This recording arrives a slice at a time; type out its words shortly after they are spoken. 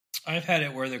I've had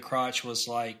it where the crotch was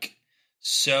like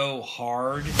so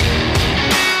hard.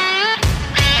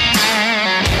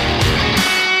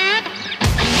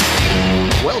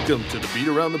 Welcome to the Beat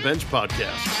Around the Bench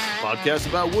podcast, a podcast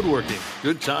about woodworking,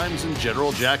 good times, and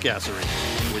general jackassery.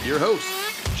 With your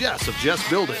hosts, Jess of Jess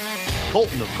Build It,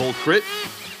 Colton of Cold Crit,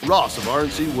 Ross of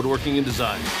RNC Woodworking and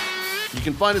Design. You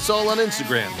can find us all on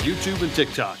Instagram, YouTube, and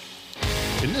TikTok.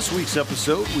 In this week's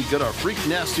episode, we got our freak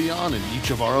nasty on in each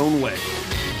of our own way.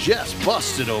 Jess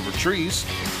busted over trees,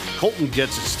 Colton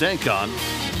gets his stank on,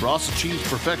 Ross achieves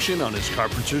perfection on his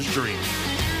carpenter's dream.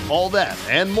 All that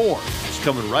and more is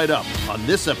coming right up on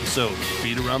this episode of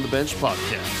Beat Around the Bench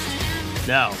podcast.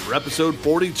 Now for episode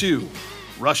 42,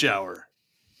 Rush Hour.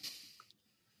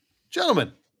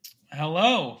 Gentlemen.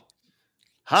 Hello.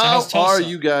 How are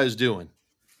you guys doing?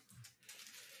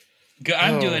 Good.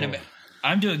 I'm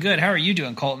doing good. How are you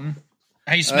doing, Colton?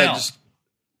 How you smell? Just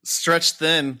stretched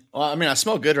thin. Well, I mean, I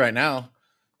smell good right now.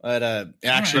 But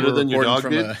actually, better than your dog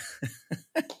from did?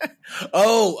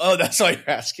 Oh, that's why you're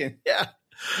asking. Yeah.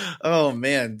 Oh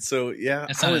man. So yeah,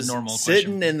 That's I not a was normal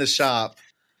sitting question. in the shop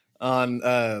on.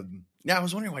 Yeah, I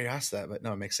was wondering why you asked that, but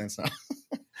no, it makes sense now.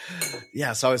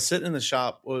 Yeah. So I was sitting in the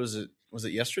shop. What was it? Was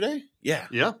it yesterday? Yeah.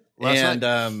 Yeah. Last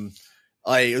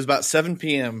night. It was about 7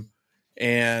 p.m.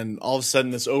 and all of a sudden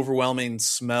this overwhelming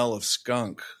smell of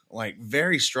skunk, like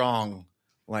very strong,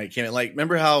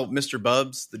 remember how Mr.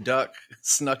 Bubs, the duck,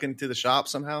 snuck into the shop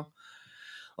somehow?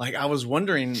 Like I was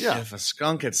wondering if a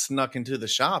skunk had snuck into the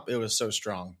shop. It was so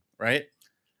strong, right?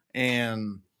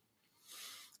 And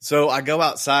so I go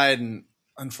outside and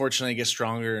unfortunately it gets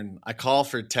stronger and I call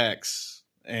for Tex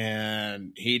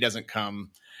and he doesn't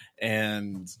come.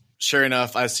 And sure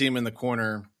enough, I see him in the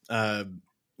corner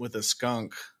with a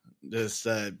skunk.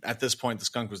 At this point, the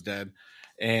skunk was dead,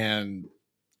 and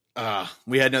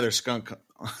we had another skunk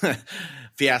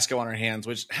fiasco on our hands,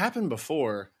 which happened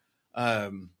before.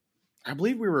 I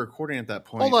believe we were recording at that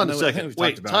point. Hold on a second.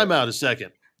 Wait, time out a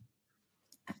second.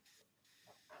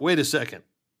 Wait a second.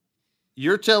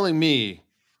 You're telling me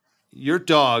your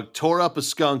dog tore up a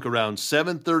skunk around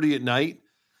 7:30 at night,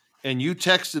 and you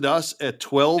texted us at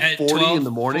 12:40 in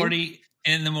the morning? 12:40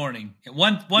 in the morning.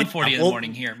 1:40 in the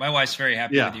morning here. My wife's very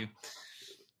happy with you.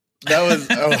 That was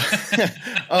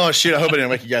oh shoot! I hope I didn't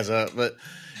wake you guys up, but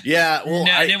yeah. Well,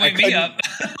 no, didn't wake me up.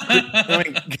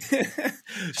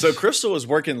 So Crystal was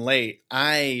working late.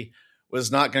 I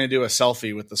was not going to do a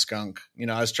selfie with the skunk. You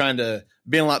know, I was trying to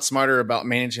be a lot smarter about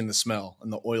managing the smell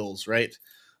and the oils. Right?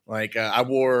 Like I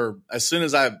wore as soon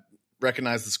as I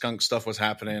recognized the skunk stuff was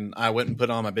happening, I went and put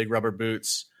on my big rubber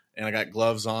boots and I got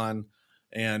gloves on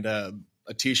and a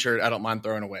t-shirt I don't mind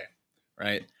throwing away.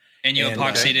 Right. And you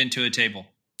epoxied into a table.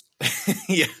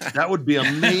 Yeah. That would be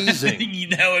amazing.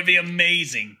 That would be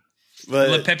amazing. But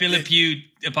Le Pepe Le Pew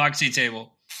epoxy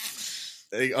table.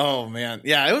 Oh man.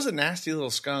 Yeah. It was a nasty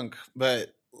little skunk,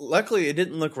 but luckily it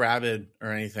didn't look rabid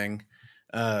or anything.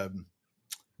 But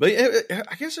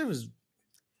I guess it was,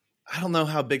 I don't know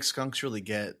how big skunks really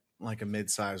get, like a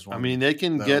mid-sized one. I mean, they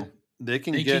can get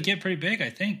pretty big, I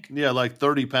think. Yeah, like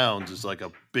 30 pounds is like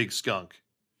a big skunk.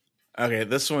 Okay,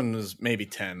 this one was maybe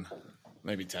 10.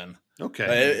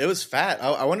 Okay. It was fat.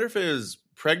 I wonder if it was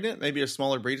pregnant, maybe a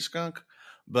smaller breed of skunk.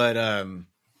 But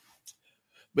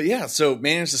yeah, so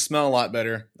managed to smell a lot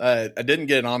better. I didn't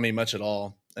get it on me much at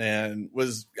all. And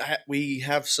we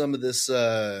have some of this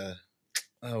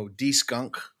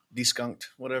deskunked,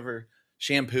 whatever,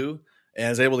 shampoo. And I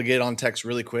was able to get it on text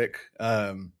really quick.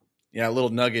 A little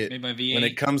nugget. Made by V8. When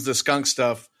it comes to skunk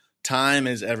stuff, time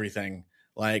is everything.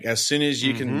 Like as soon as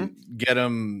you can get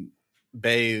them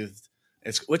bathed,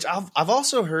 which I've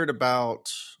also heard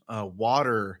about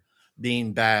water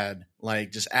being bad.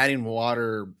 Like just adding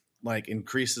water like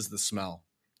increases the smell,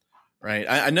 right?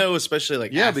 I know, especially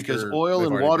like because oil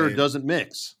and water doesn't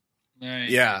mix. Right.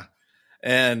 Yeah.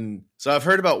 And so I've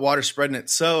heard about water spreading it.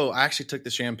 So I actually took the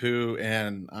shampoo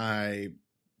and I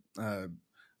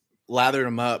lathered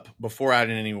them up before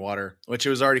adding any water, which it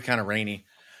was already kind of rainy.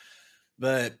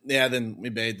 But yeah, then we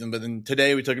bathed them. But then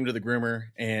today we took him to the groomer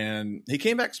and he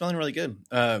came back smelling really good.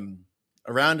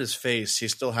 Around his face, he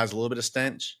still has a little bit of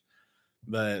stench.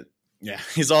 But yeah,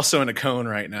 he's also in a cone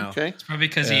right now. Okay. It's probably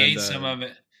because he ate some of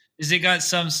it. Is he got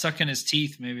some stuck in his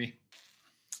teeth, maybe?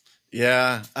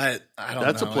 Yeah, I don't know.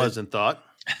 That's a pleasant thought.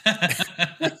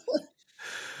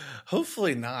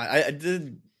 Hopefully not. I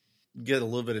did get a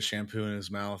little bit of shampoo in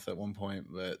his mouth at one point,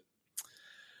 but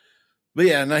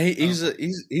yeah, no,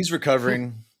 he's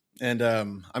recovering, and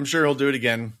I'm sure he'll do it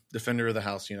again. Defender of the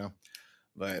house, you know.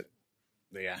 But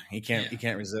yeah, he can't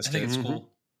resist I think it. it's cool.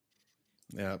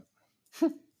 Yeah.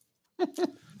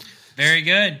 Very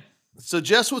good. So,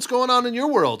 Jess, what's going on in your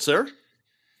world, sir?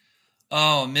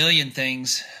 Oh, a million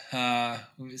things.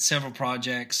 Several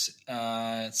projects.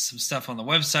 Some stuff on the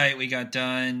website we got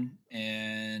done,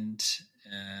 and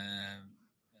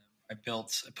I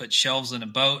put shelves in a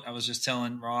boat. I was just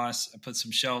telling Ross, I put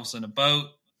some shelves in a boat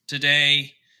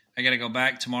today. I got to go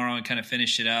back tomorrow and kind of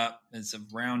finish it up. It's a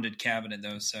rounded cabinet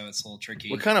though, so it's a little tricky.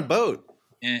 What kind of boat?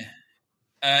 Yeah.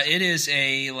 It is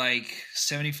a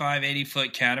 75, 80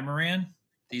 foot catamaran.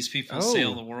 These people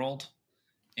sail the world.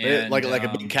 And, like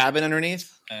a big cabin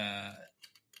underneath? They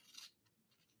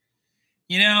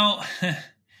got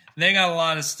a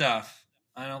lot of stuff.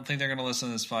 I don't think they're going to listen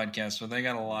to this podcast, but they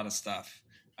got a lot of stuff.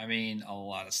 I mean, a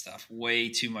lot of stuff. Way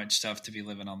too much stuff to be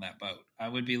living on that boat. I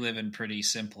would be living pretty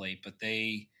simply, but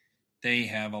they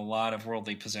have a lot of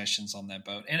worldly possessions on that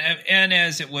boat. And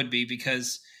as it would be,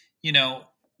 because,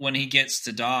 when he gets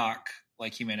to dock,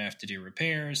 he might have to do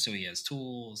repairs, so he has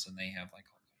tools, and they have all kinds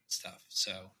of stuff.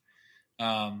 So,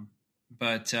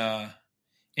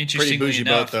 interestingly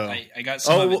enough, boat, I got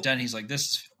some of it done. He's like,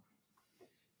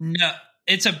 no,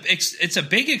 it's a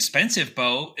big, expensive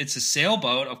boat. It's a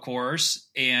sailboat, of course.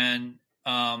 And,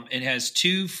 it has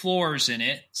 2 floors in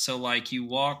it. So you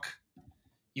walk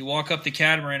up the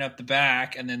catamaran up the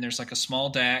back, and then there's a small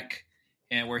deck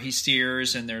and where he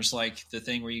steers. And there's the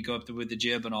thing where you go up with the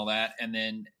jib and all that. And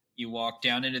then you walk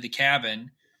down into the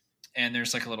cabin, and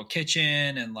there's a little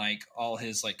kitchen and all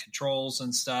his controls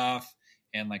and stuff,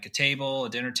 and a table, a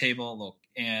dinner table,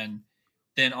 and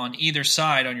then on either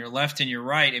side, on your left and your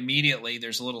right, immediately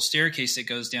there's a little staircase that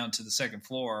goes down to the second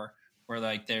floor where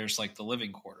there's the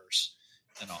living quarters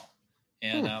and all.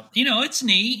 And it's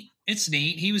neat. It's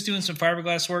neat. He was doing some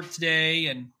fiberglass work today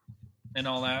and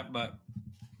all that, but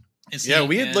it's neat,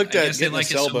 we had looked at getting a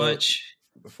sailboat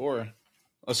before.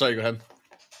 Oh, sorry, go ahead.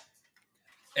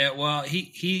 Well,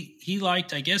 he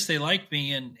liked. I guess they liked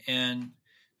me, and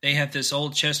they had this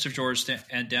old chest of drawers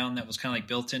down that was kind of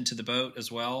built into the boat as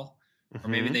well, or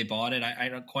maybe they bought it. I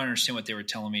don't quite understand what they were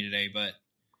telling me today, but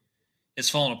it's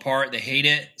falling apart. They hate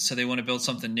it, so they want to build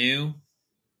something new.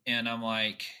 And I'm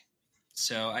like,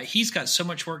 he's got so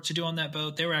much work to do on that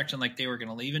boat. They were acting like they were going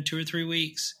to leave in 2 or 3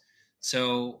 weeks.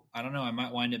 So I don't know. I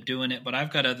might wind up doing it, but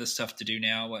I've got other stuff to do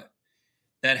now.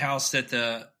 That house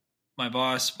that my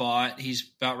boss bought, he's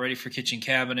about ready for kitchen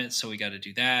cabinets, so we got to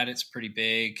do that. It's pretty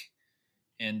big.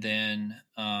 And then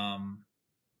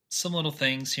some little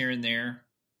things here and there,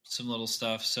 some little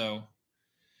stuff. So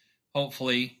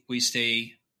hopefully we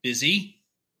stay busy.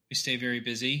 We stay very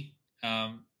busy.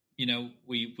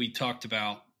 We talked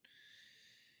about,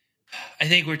 I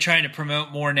think we're trying to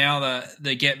promote more now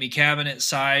the Get Me cabinet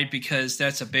side, because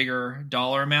that's a bigger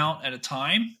dollar amount at a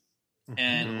time.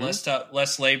 And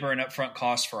less labor and upfront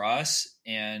costs for us,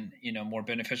 and more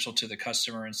beneficial to the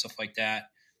customer and stuff like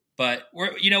that. But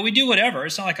we do whatever.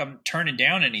 It's not like I'm turning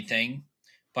down anything,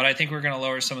 but I think we're going to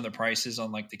lower some of the prices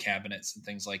on the cabinets and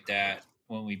things like that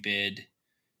when we bid.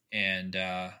 And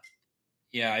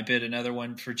I bid another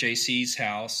one for JC's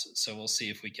house, so we'll see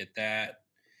if we get that.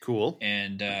 Cool.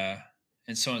 And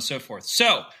so on and so forth.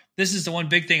 So this is the one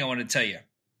big thing I want to tell you.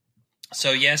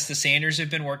 So yes, the sanders have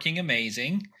been working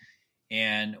amazing.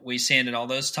 And we sanded all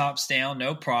those tops down,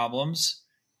 no problems.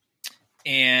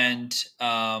 And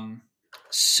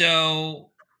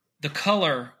so the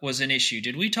color was an issue.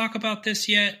 Did we talk about this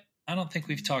yet? I don't think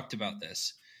we've talked about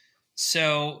this.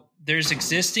 So there's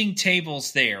existing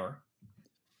tables there.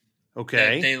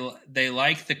 Okay. They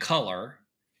like the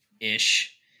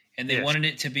color-ish, and they wanted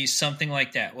it to be something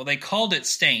like that. Well, they called it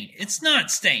stain. It's not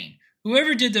stain.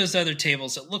 Whoever did those other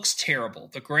tables, it looks terrible.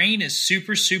 The grain is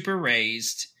super, super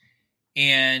raised,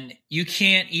 and you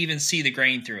can't even see the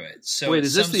grain through it. So wait,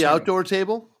 is this the outdoor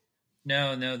table?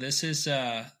 No. This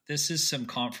is some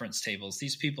conference tables.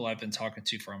 These people I've been talking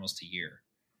to for almost a year.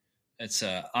 It's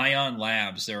Ion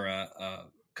Labs. They're a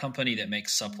company that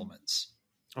makes supplements.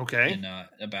 Okay. In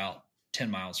about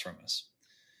 10 miles from us.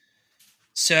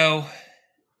 So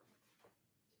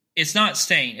it's not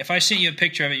stain. If I sent you a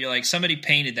picture of it, you're like, somebody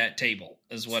painted that table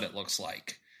is what it looks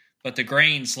like. But the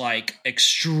grain's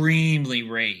extremely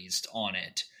raised on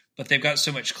it. But they've got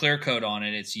so much clear coat on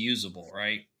it, it's usable,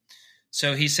 right?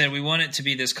 So he said, we want it to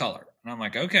be this color. And I'm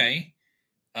like, okay.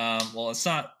 Well, it's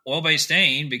not oil-based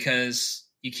stain because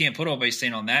you can't put oil-based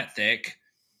stain on that thick.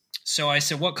 So I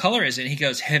said, what color is it? And he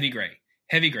goes, heavy gray.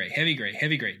 Heavy gray, heavy gray,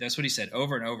 heavy gray. That's what he said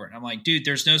over and over. And I'm like, dude,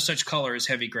 there's no such color as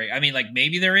heavy gray. I mean,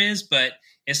 maybe there is, but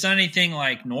it's not anything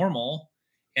normal.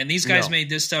 And these guys made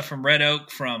this stuff from red oak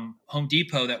from Home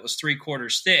Depot that was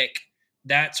 3/4 thick.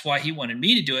 That's why he wanted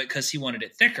me to do it, because he wanted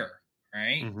it thicker,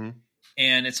 right? Mm-hmm.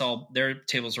 And their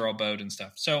tables are all bowed and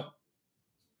stuff. So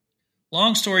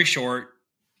long story short,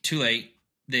 too late.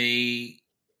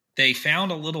 They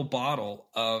found a little bottle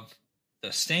of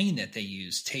the stain that they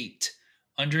used taped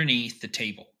underneath the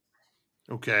table.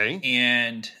 Okay.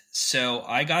 And so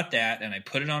I got that and I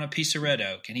put it on a piece of red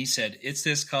oak, and he said, it's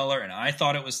this color. And I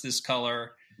thought it was this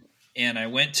color. And I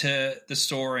went to the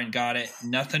store and got it.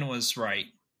 Nothing was right.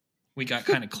 We got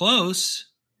kind of close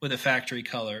with a factory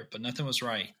color, but nothing was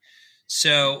right.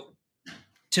 So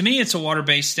to me, it's a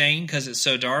water-based stain because it's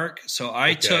so dark. So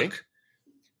I took,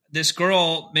 this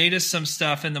girl made us some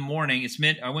stuff in the morning.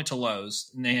 I went to Lowe's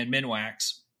and they had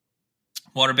Minwax,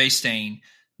 water-based stain,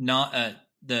 not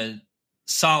the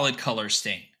solid color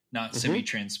stain, not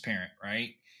semi-transparent,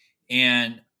 right?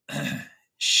 And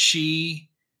she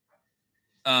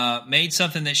made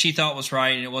something that she thought was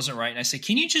right and it wasn't right. And I said,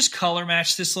 can you just color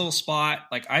match this little spot?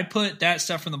 Like, I put that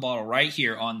stuff from the bottle right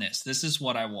here on this. This is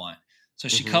what I want. So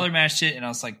she color matched it, and I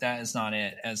was like, that is not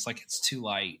it. And it's like, it's too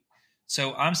light.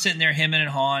 So I'm sitting there hemming and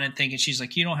hawing and thinking, she's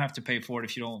like, you don't have to pay for it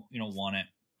if you don't want it.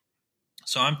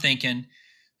 So I'm thinking,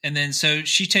 and then so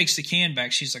she takes the can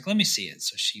back. She's like, let me see it.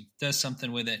 So she does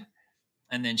something with it,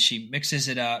 and then she mixes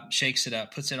it up, shakes it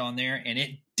up, puts it on there, and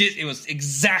it was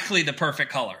exactly the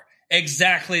perfect color.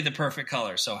 Exactly the perfect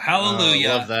color. So hallelujah.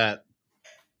 Love that.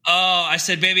 Oh, I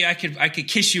said, baby, I could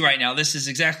kiss you right now. This is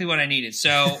exactly what I needed.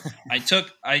 So I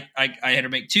had to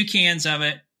make 2 cans of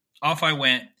it. Off I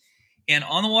went. And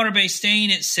on the water-based stain,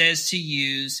 it says to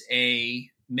use a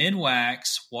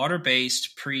Minwax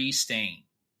water-based pre-stain.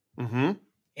 Mm-hmm.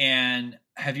 And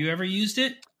have you ever used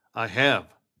it? I have.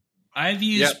 I've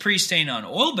used pre-stain on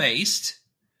oil-based,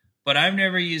 but I've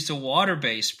never used a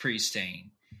water-based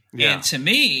pre-stain. Yeah. And to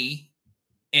me,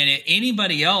 and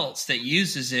anybody else that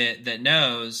uses it that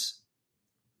knows,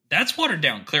 that's watered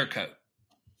down clear coat.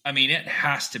 I mean, it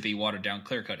has to be watered down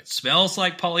clear coat. It smells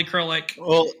like polyacrylic.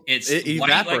 Well, it's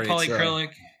white like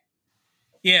polyacrylic.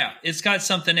 Yeah, it's got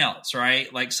something else,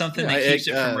 right? Like something that keeps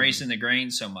it from raising the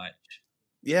grain so much.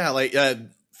 Yeah, like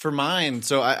for mine,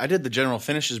 so I did the General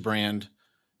Finishes brand,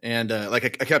 and I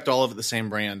kept all of it the same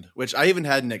brand, which I even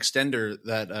had an extender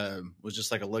that was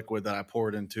just like a liquid that I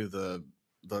poured into the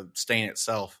stain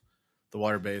itself, the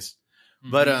water base.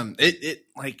 But it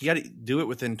like you got to do it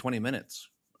within 20 minutes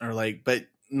or but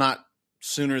not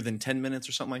sooner than 10 minutes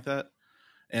or something like that.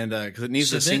 And because it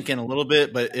needs to sink in a little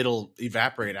bit, but it'll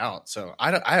evaporate out. So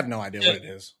I have no idea what it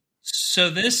is. So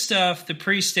this stuff, the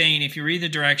pre-stain, if you read the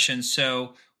directions,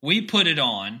 so we put it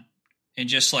on and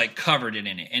just like covered it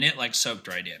in it, and it like soaked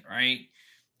right in, right?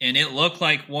 And it looked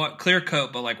like clear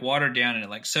coat, but like watered down, and it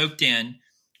like soaked in.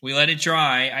 We let it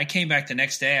dry. I came back the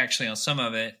next day actually on some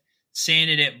of it,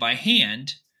 sanded it by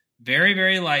hand, very,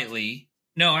 very lightly.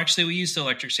 No, actually we used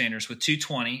electric sanders with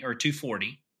 220 or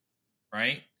 240,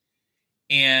 right?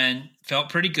 And felt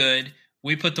pretty good.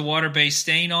 We put the water-based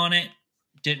stain on it.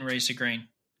 Didn't raise a grain.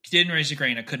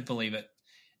 I couldn't believe it.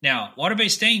 Now,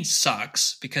 water-based stain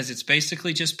sucks because it's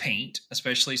basically just paint,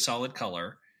 especially solid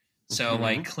color. So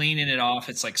like cleaning it off,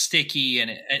 it's like sticky.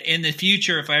 And in the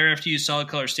future, if I ever have to use solid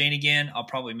color stain again, I'll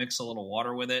probably mix a little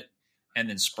water with it and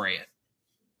then spray it.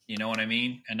 You know what I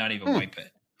mean? And not even wipe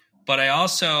it. But I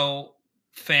also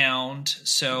found,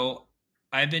 so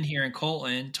I've been hearing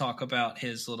Colton talk about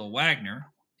his little Wagner.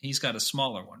 He's got a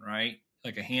smaller one, right?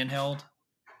 Like a handheld.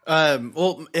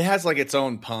 Well, it has like its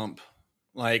own pump.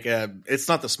 Like it's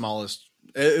not the smallest.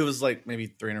 It was like maybe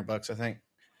 $300, I think.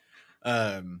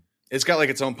 It's got like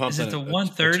its own pump. Is it the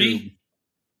 130?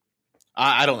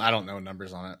 I don't know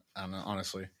numbers on it. I don't know,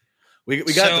 honestly. We got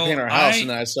it to paint our house, and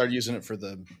then I started using it for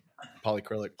the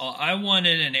polyacrylic. I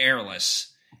wanted an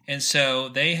airless, and so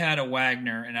they had a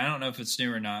Wagner, and I don't know if it's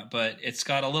new or not, but it's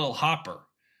got a little hopper.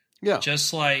 Yeah,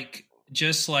 just like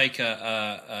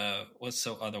a what's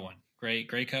the other one?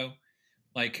 Graco.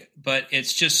 But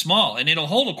it's just small, and it'll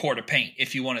hold a quart of paint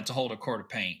if you want it to hold a quart of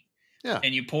paint. Yeah.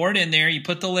 And you pour it in there, you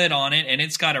put the lid on it, and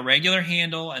it's got a regular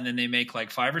handle, and then they make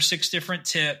like 5 or 6 different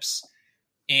tips,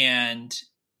 and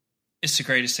it's the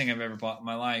greatest thing I've ever bought in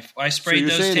my life. I sprayed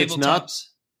those tabletops.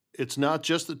 It's not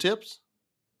just the tips?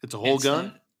 It's a whole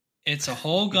gun? It's a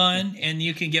whole gun, and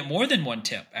you can get more than one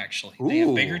tip, actually. Ooh. They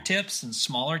have bigger tips and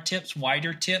smaller tips,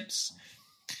 wider tips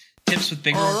with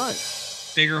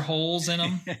bigger holes in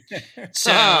them.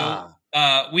 So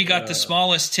we got the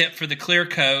smallest tip for the clear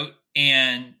coat,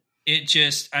 and it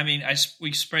just,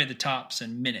 we spray the tops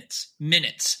in minutes,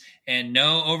 and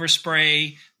no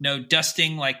overspray, no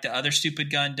dusting like the other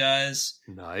stupid gun does.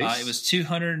 Nice. It was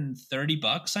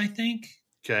 $230, I think.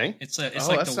 Okay. It's like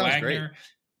the Wagner. Great.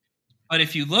 But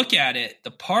if you look at it,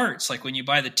 the parts, like when you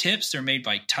buy the tips, they're made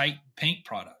by Titan paint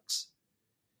products.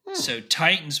 So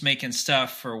Titan's making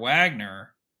stuff for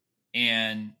Wagner,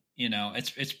 and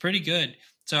it's pretty good.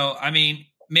 So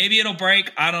maybe it'll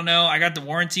break. I don't know. I got the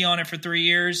warranty on it for 3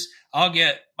 years. I'll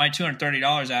get my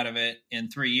 $230 out of it in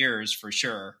 3 years for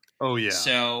sure. Oh yeah.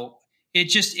 So it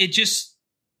just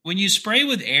when you spray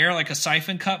with air, like a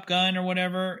siphon cup gun or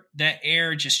whatever, that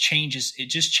air just changes. It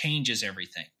just changes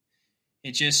everything.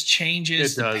 It just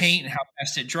changes the paint and how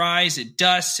fast it dries. It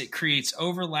dusts. It creates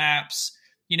overlaps.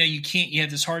 You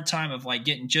have this hard time of like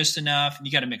getting just enough, and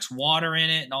you got to mix water in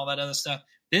it and all that other stuff.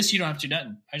 This, you don't have to do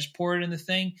nothing. I just pour it in the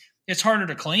thing. It's harder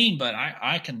to clean, but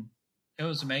I can. It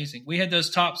was amazing. We had those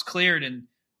tops cleared in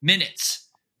minutes,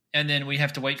 and then we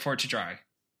have to wait for it to dry.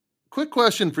 Quick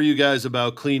question for you guys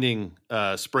about cleaning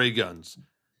spray guns.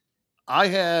 I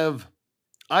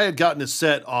had gotten a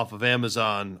set off of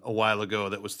Amazon a while ago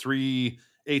that was 3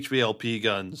 HVLP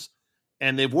guns,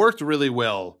 and they've worked really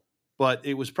well, but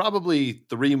it was probably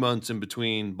 3 months in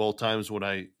between both times when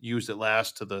I used it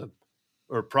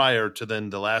prior to then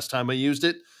the last time I used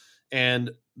it.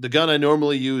 And the gun I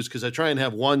normally use, because I try and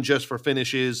have one just for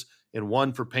finishes and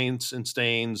one for paints and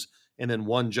stains, and then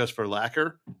one just for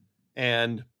lacquer.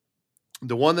 And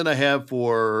the one that I have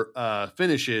for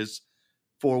finishes,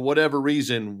 for whatever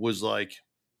reason, was like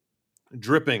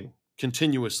dripping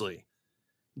continuously.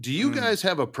 Do you guys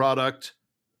have a product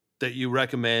that you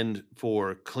recommend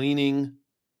for cleaning,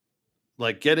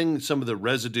 like getting some of the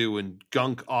residue and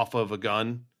gunk off of a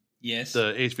gun? Yes.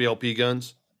 The HVLP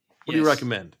guns. What do you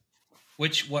recommend?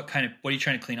 What are you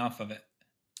trying to clean off of it?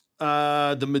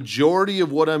 The majority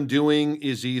of what I'm doing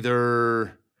is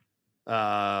either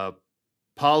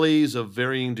polys of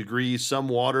varying degrees, some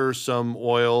water, some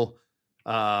oil.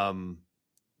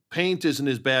 Paint isn't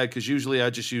as bad because usually I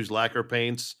just use lacquer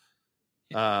paints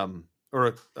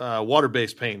or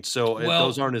water-based paints, so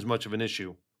those aren't as much of an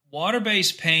issue.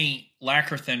 Water-based paint,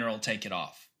 lacquer thinner will take it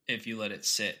off if you let it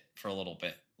sit for a little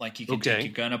bit. Like you can take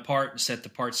your gun apart and set the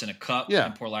parts in a cup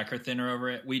and pour lacquer thinner over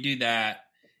it. We do that,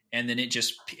 and then it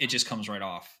just comes right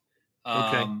off.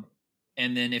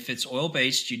 And then if it's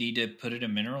oil-based, you need to put it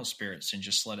in mineral spirits and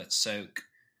just let it soak.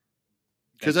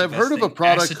 Because I've heard of a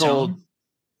product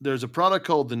there's a product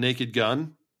called the Naked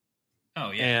Gun.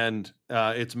 Oh, yeah. And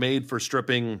it's made for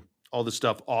stripping all the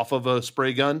stuff off of a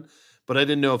spray gun. But I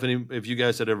didn't know if you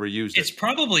guys had ever used it. It's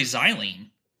probably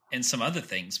xylene and some other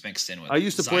things mixed in with it. I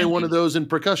used to play one of those in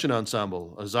percussion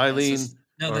ensemble, a xylene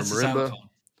or a marimba. Xylophone.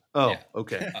 Oh, yeah.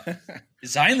 Okay.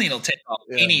 Xylene will take off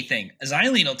anything.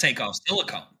 Xylene will take off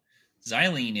silicone.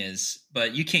 Xylene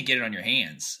but you can't get it on your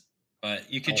hands.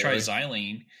 But you could try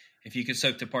xylene if you could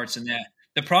soak the parts in that.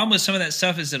 The problem with some of that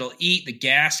stuff is it'll eat the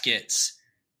gaskets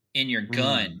in your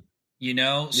gun, So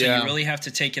you really have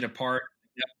to take it apart,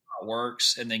 how it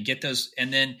works, and then get those.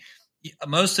 And then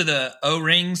most of the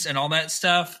O-rings and all that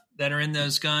stuff that are in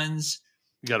those guns,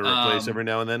 you got to replace every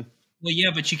now and then. Well,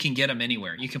 yeah, but you can get them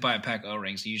anywhere. You can buy a pack of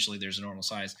O-rings. Usually there's a normal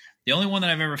size. The only one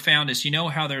that I've ever found is,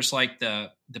 how there's like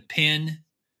the pin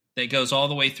that goes all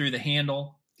the way through the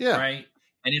handle, right?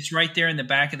 And it's right there in the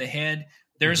back of the head.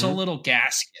 There's a little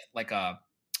gasket, like a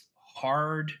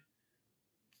hard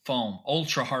foam,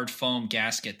 ultra hard foam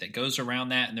gasket that goes around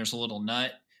that, and there's a little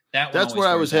nut. That's where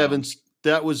I was having.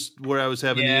 That was where I was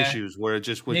having the issues, where it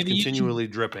just was continually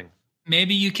dripping.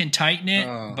 Maybe you can tighten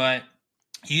it, but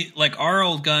like our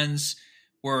old guns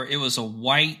it was a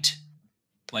white,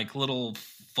 like little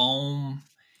foam.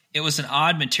 It was an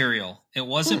odd material. It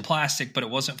wasn't plastic, but it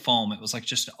wasn't foam. It was like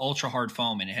just an ultra hard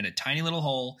foam, and it had a tiny little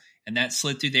hole, and that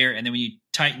slid through there. And then when you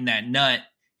tighten that nut,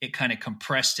 it kind of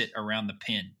compressed it around the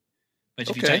pin. But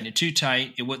if you tighten it too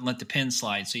tight, it wouldn't let the pin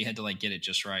slide. So you had to like get it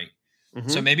just right.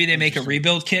 So maybe they make a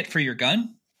rebuild kit for your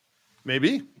gun.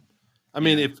 Maybe. I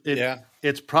mean,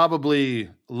 it's probably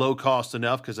low cost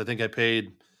enough, because I think I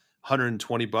paid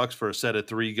 $120 for a set of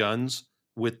 3 guns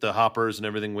with the hoppers and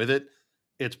everything with it.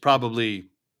 It's probably,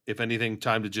 if anything,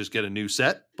 time to just get a new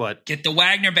set. But get the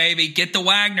Wagner, baby. Get the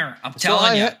Wagner. I'm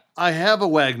telling you. I have a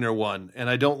Wagner one, and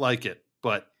I don't like it,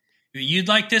 but you'd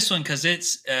like this one because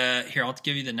it's here. I'll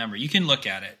give you the number. You can look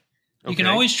at it. You can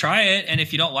always try it, and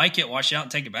if you don't like it, wash it out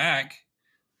and take it back.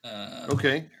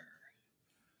 Okay.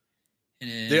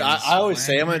 Dude, I always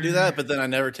say I'm going to do that, but then I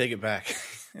never take it back.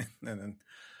 And then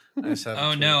I just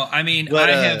have no! I mean, but,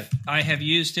 I have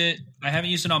used it. I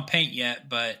haven't used it on paint yet,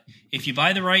 but if you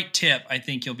buy the right tip, I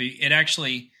think you'll be. It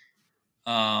actually.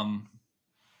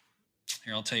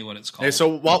 Here, I'll tell you what it's called. Hey,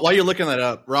 so while you're looking that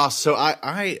up, Ross, so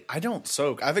I don't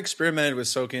soak. I've experimented with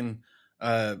soaking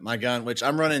my gun, which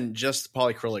I'm running just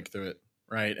polyacrylic through it,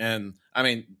 right? And I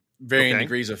mean, varying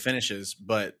degrees of finishes,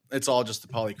 but it's all just the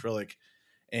polyacrylic.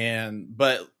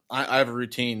 But I have a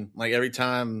routine. Like every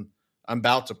time I'm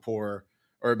about to pour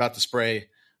or about to spray,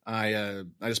 I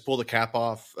just pull the cap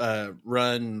off,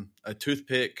 run a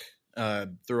toothpick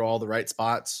through all the right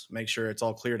spots, make sure it's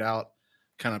all cleared out,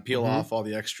 kind of peel off all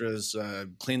the extras,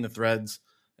 clean the threads,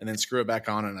 and then screw it back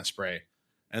on and I spray.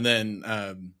 And then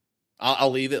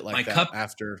I'll leave it like that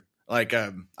after. Like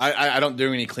I don't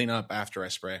do any cleanup after I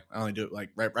spray. I only do it like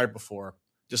right before,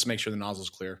 just to make sure the nozzle's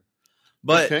clear.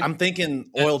 But I'm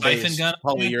thinking oil-based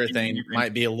polyurethane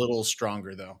might be a little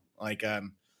stronger though. Like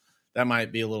that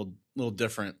might be a little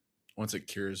different once it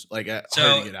cures. Like hard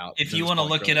to get out. If you want to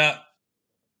look it up,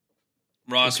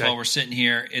 Ross, while we're sitting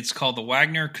here, it's called the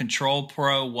Wagner Control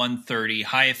Pro 130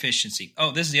 High Efficiency.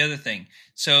 Oh, this is the other thing.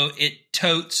 So it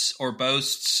totes or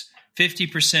boasts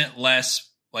 50% less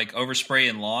like overspray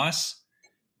and loss.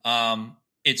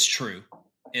 It's true.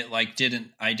 It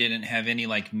I didn't have any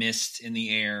like mist in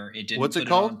the air. It didn't. What's it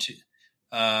called?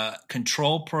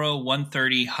 Control Pro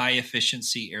 130 High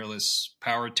Efficiency Airless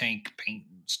Power Tank Paint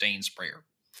Stain Sprayer.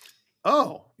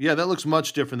 Oh, yeah, that looks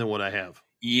much different than what I have.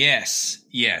 Yes.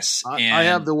 I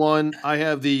have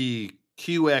the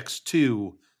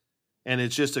QX2, and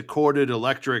it's just a corded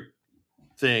electric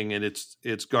thing, and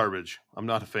it's garbage. I'm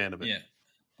not a fan of it.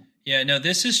 Yeah. No,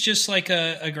 this is just like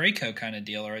a Graco kind of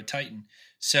deal or a Titan.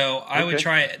 So I would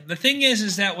try it. The thing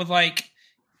is that with like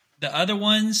the other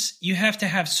ones, you have to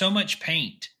have so much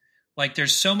paint. Like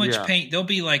there's so much paint. There'll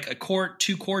be like a quart,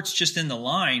 2 quarts just in the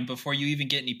line before you even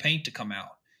get any paint to come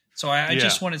out. So I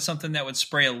just wanted something that would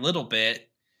spray a little bit.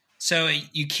 So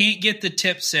you can't get the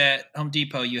tips at Home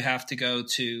Depot. You have to go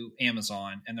to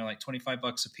Amazon, and they're like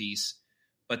 $25 a piece.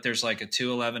 But there's like a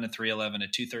 211, a 311, a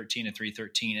 213, a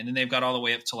 313, and then they've got all the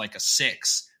way up to like a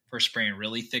 6 for spraying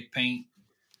really thick paint.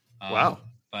 Wow!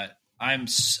 But I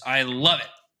love it.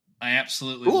 I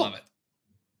absolutely love it.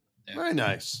 Yeah. Very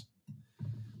nice.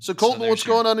 So Colton, what's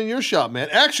going on in your shop, man?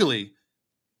 Actually,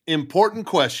 important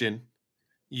question.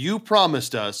 You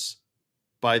promised us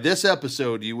by this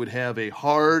episode you would have a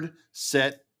hard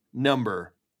set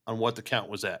number on what the count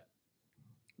was at.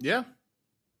 Yeah.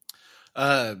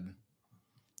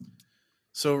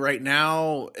 So right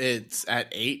now it's at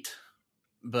 8,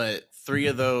 but 3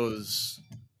 of those,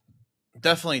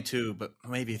 definitely 2, but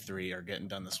maybe 3 are getting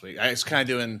done this week. I was kind of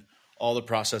doing all the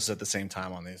processes at the same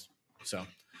time on these. So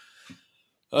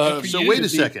wait a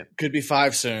second. Could be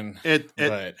 5 soon. At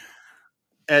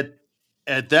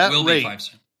that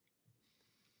rate,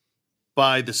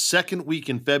 by the second week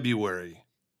in February,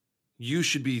 you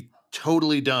should be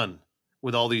totally done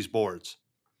with all these boards.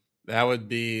 That would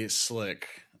be slick.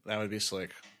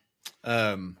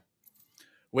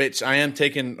 Which I am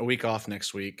taking a week off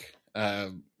next week.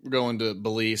 We're going to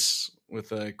Belize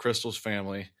with Crystal's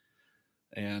family.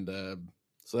 And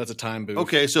so that's a time booth.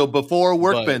 Okay, so before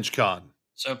Workbench Con.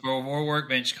 So before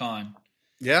Workbench Con.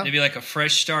 Yeah. It'll be like a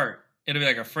fresh start.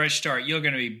 You're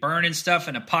going to be burning stuff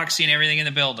and epoxy and everything in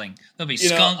the building. There'll be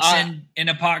skunks in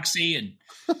epoxy and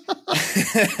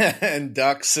and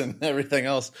ducks and everything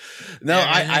else. No,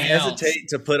 I hesitate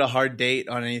to put a hard date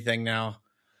on anything now.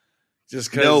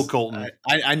 Just because. No, Colton.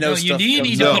 I know you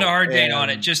need to put a hard date on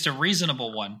it, just a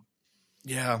reasonable one.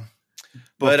 Yeah.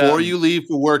 Before you leave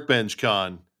for Workbench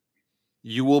Con,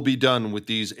 you will be done with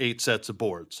these 8 sets of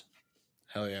boards.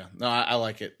 Hell yeah. No, I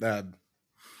like it. That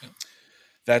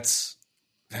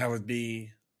would just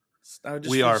we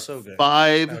feel are so good.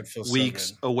 5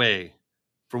 weeks away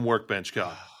from Workbench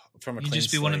Con. You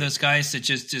just be one of those guys that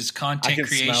just does content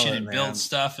creation and builds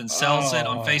stuff and sells it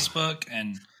on Facebook,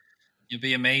 and you'll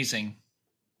be amazing.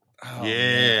 Oh,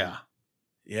 yeah. Man.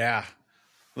 Yeah.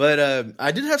 But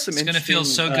I did have some It's going to feel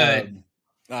so good.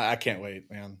 I can't wait,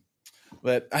 man.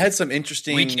 But I had some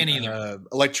interesting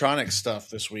electronic stuff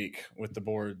this week with the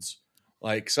boards.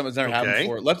 Like something's never happened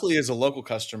before. Luckily, as a local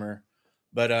customer.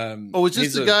 But is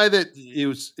this the guy that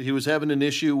he was having an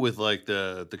issue with like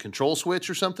the control switch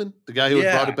or something? The guy who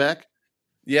had brought it back?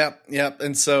 Yep.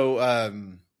 And so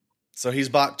he's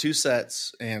bought 2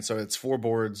 sets, and so it's 4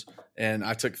 boards, and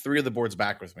I took 3 of the boards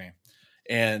back with me.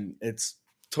 And it's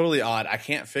totally odd. I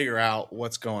can't figure out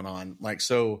what's going on. Like,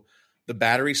 so the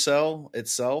battery cell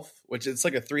itself, which it's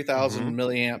like a 3000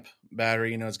 milliamp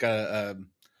battery, it's got a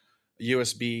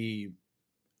USB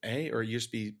A or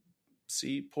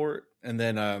USB-C port, and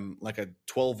then like a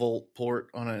 12 volt port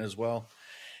on it as well.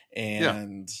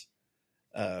 And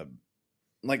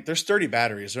like there's 30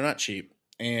 batteries. They're not cheap.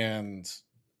 And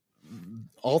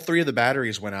all 3 of the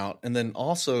batteries went out. And then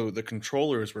also the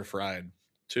controllers were fried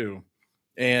too.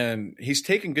 And he's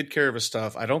taking good care of his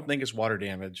stuff. I don't think it's water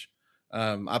damage.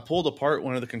 I pulled apart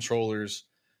one of the controllers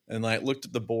and like looked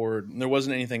at the board, and there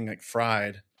wasn't anything like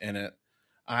fried in it.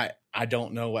 I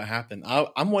don't know what happened.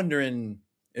 I'm wondering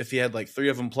if he had like 3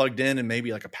 of them plugged in and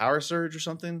maybe like a power surge or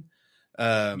something.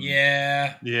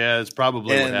 Yeah, it's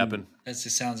probably what happened. It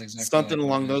sounds exactly something like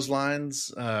along those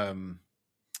lines.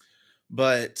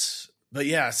 But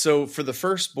yeah, so for the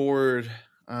first board,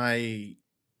 I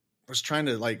was trying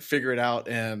to like figure it out,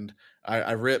 and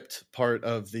I ripped part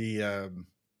of the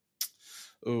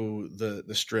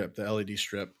strip, the LED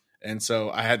strip, and so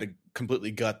I had to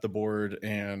completely gut the board.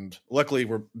 And luckily,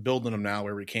 we're building them now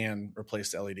where we can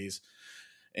replace the LEDs,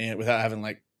 and without having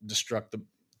like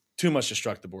too much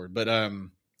destruct the board. But I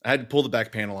had to pull the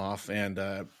back panel off, and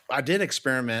I did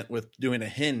experiment with doing a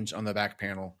hinge on the back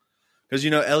panel because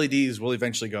LEDs will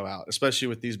eventually go out, especially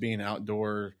with these being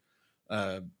outdoor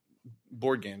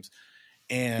board games.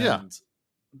 And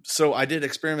so I did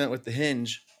experiment with the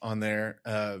hinge on there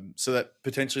so that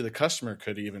potentially the customer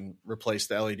could even replace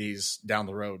the LEDs down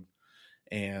the road.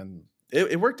 And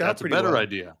it worked out pretty well. That's a better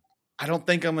idea. I don't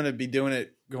think I'm going to be doing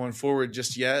it going forward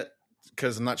just yet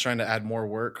because I'm not trying to add more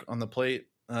work on the plate,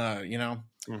 But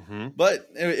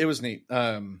it was neat.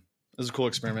 It was a cool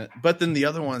experiment. But then the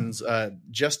other ones,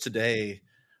 just today,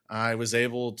 I was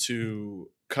able to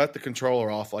cut the controller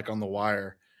off like on the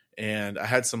wire. And I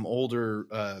had some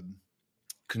older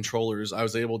controllers I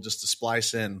was able just to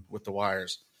splice in with the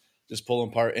wires, just pull them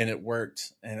apart, and it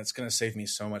worked. And it's going to save me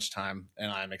so much time,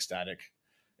 and I'm ecstatic.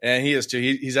 And he is too.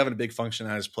 He's having a big function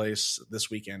at his place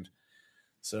this weekend.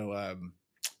 So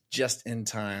just in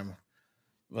time.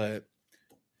 But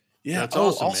yeah. That's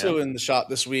awesome, also man. in the shop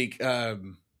this week, I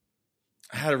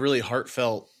had a really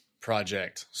heartfelt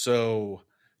project. So,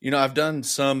 I've done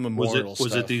some memorial stuff.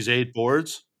 Was it these 8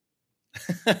 boards?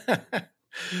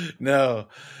 No,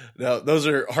 those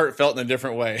are heartfelt in a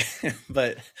different way.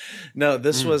 But no,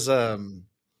 this was it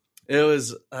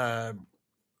was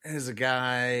a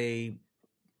guy,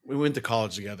 we went to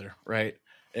college together, right?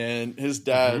 And his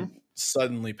dad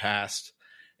suddenly passed,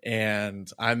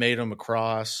 and I made him a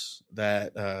cross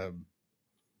that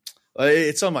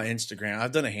it's on my Instagram.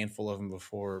 I've done a handful of them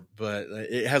before, but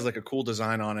it has like a cool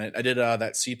design on it. I did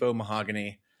that SIPO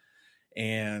mahogany.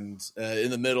 And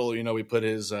in the middle, we put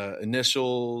his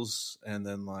initials, and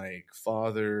then like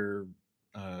father,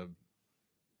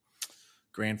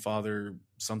 grandfather,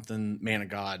 something, man of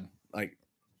God. Like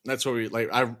that's what we like.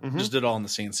 I just did all in the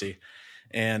CNC,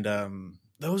 and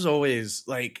those always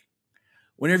like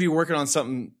whenever you're working on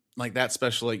something like that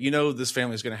special, like this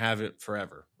family is going to have it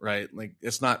forever, right? Like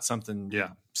it's not something you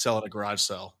sell at a garage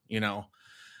sale,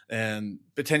 and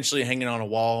potentially hanging on a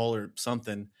wall or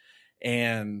something,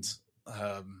 and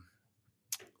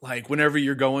like whenever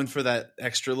you're going for that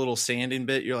extra little sanding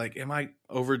bit, you're like, am I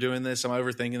overdoing this? Am I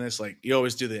overthinking this? Like you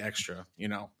always do the extra,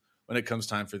 when it comes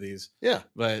time for these. Yeah.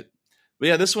 But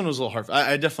yeah, this one was a little hard.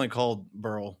 I definitely called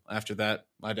Burl after that,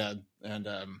 my dad, and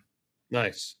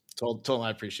nice. Told him I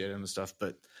appreciate him and stuff.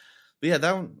 But yeah,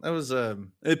 that was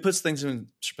it puts things in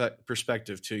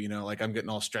perspective too, like I'm getting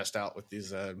all stressed out with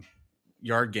these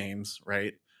yard games,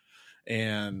 right?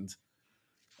 And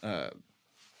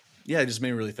yeah, it just made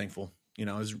me really thankful. It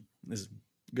was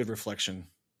a good reflection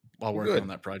while working on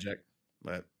that project.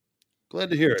 But glad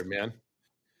to hear it, man.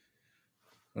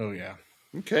 Oh yeah.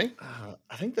 Okay.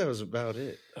 I think that was about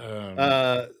it.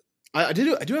 I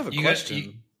do have a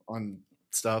question on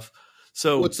stuff.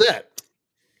 So what's that?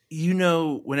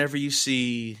 Whenever you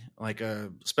see like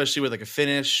especially with like a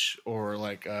finish or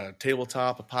like a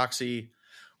tabletop epoxy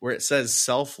where it says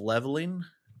self-leveling.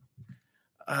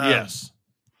 Yes.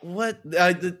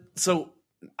 So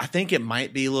I think it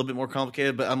might be a little bit more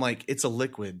complicated, but I'm like, it's a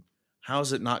liquid. How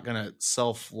is it not going to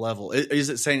self-level? Is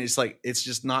it saying it's like, it's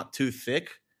just not too thick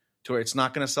to where it's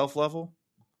not going to self-level?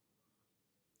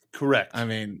 Correct. I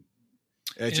mean,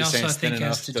 it's just saying it's thin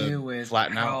enough to do with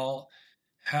flatten out.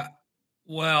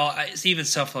 It's even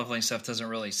self-leveling stuff doesn't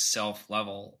really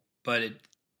self-level, but it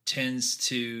tends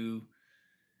to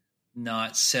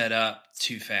not set up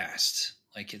too fast.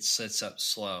 Like it sets up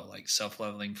slow, like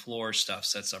self-leveling floor stuff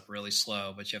sets up really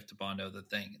slow, but you have to bondo the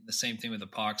thing. The same thing with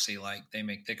epoxy, like they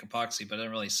make thick epoxy, but it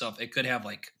doesn't really it could have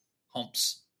like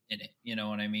humps in it. You know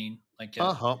what I mean? Like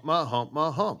my hump.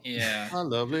 Yeah. I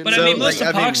love it. But I mean, most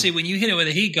epoxy, when you hit it with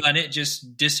a heat gun, it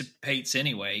just dissipates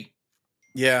anyway.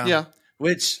 Yeah. Yeah.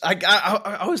 Which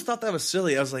I always thought that was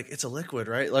silly. I was like, it's a liquid,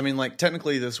 right? I mean, like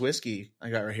technically this whiskey I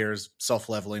got right here is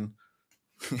self-leveling.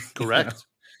 Correct.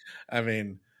 I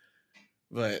mean,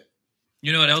 but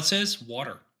you know what else is?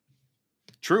 Water.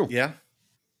 True. Yeah.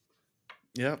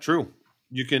 Yeah. True.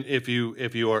 You can if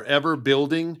you are ever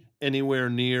building anywhere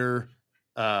near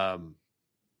a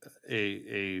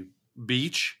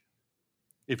beach,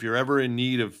 if you're ever in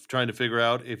need of trying to figure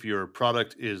out if your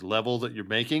product is level that you're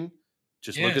making,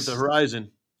 just look at the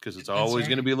horizon because it's always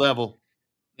going to be level.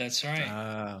 That's right.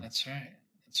 That's right.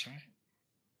 That's right.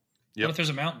 What if there's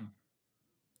a mountain?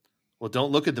 Well,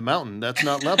 don't look at the mountain. That's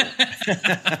not level.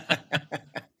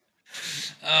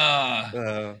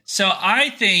 So I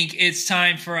think it's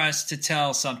time for us to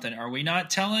tell something. Are we not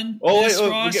telling? Oh, this, wait,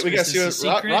 Ross? we got to see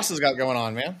what Ross has got going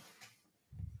on, man.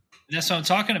 That's what I'm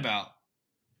talking about.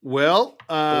 Well,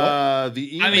 the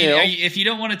email. I mean, if you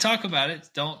don't want to talk about it,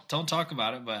 don't talk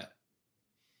about it. But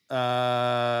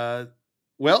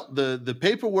well, the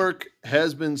paperwork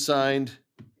has been signed,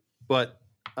 but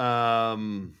you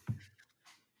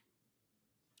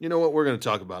know what? We're going to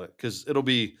talk about it because it'll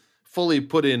be fully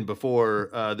put in before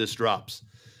this drops.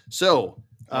 So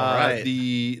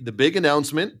the big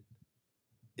announcement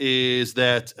is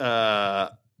that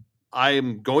I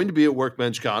am going to be at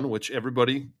Workbench Con, which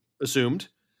everybody assumed,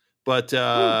 but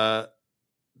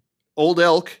Old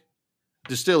Elk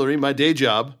Distillery, my day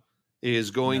job,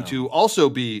 is going to also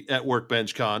be at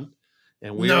Workbench Con,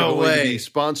 and we are going to be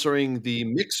sponsoring the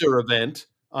Mixer event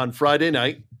on Friday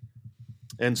night.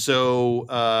 And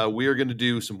so we are going to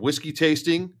do some whiskey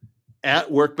tasting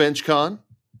at Workbench Con.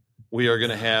 We are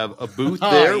going to have a booth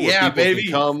there where people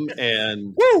can come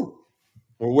and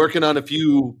we're working on a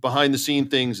few behind the scene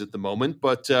things at the moment,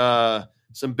 but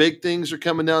some big things are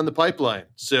coming down the pipeline.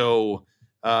 So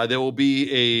there will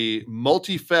be a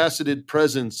multifaceted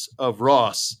presence of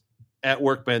Ross at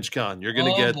Workbench Con. You're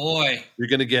going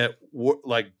to get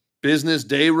like business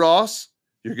day Ross.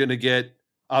 You're going to get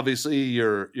obviously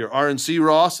your RNC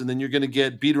Ross, and then you're going to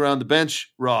get beat around the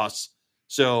bench Ross.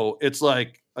 So it's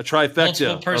like a trifecta.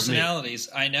 Multiple personalities.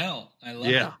 I know. I love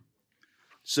it.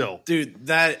 So, dude,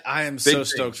 that I am so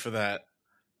stoked for that.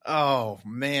 Oh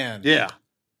man. Yeah.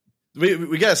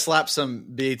 We got to slap some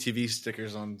BATV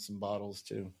stickers on some bottles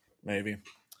too. Maybe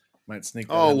might sneak.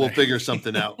 We'll figure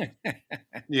something out.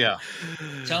 Yeah.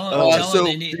 Tell them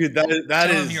they need. Dude, that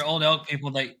is your Old Elk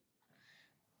people.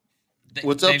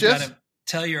 What's up, Jess?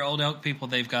 Tell your Old Elk people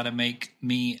they've got to make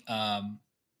me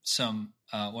some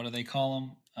what do they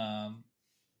call them?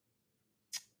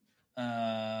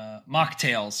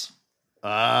 Mocktails.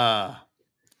 Yeah.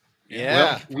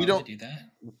 Well, we don't do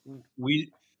that.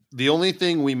 The only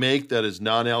thing we make that is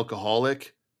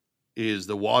non-alcoholic is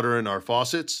the water in our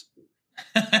faucets.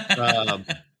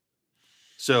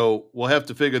 So we'll have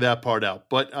to figure that part out,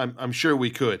 but I'm sure we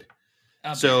could.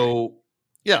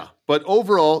 Yeah, but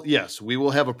overall, yes, we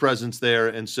will have a presence there.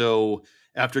 And so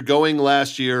after going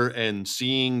last year and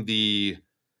seeing the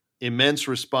immense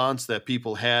response that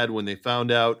people had when they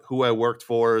found out who I worked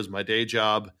for as my day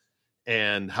job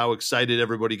and how excited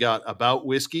everybody got about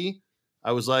whiskey,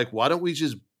 I was like, why don't we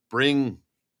just bring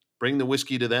the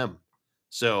whiskey to them?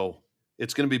 So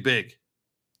it's going to be big.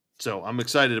 So I'm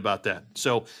excited about that.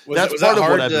 So was that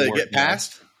hard to get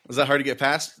past? Was that hard to get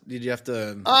past? Did you have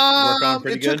to work on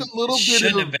pretty good? Took a little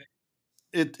bit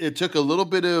it took a little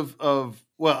bit of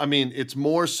well, I mean, it's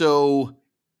more so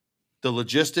the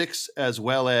logistics as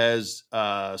well as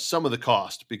some of the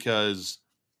cost, because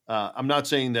I'm not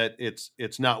saying that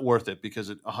it's not worth it, because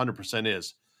it 100%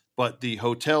 is. But the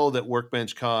hotel that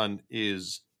Workbench Con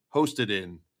is hosted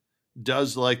in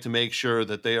does like to make sure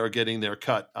that they are getting their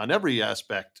cut on every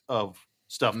aspect of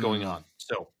stuff going on.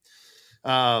 So,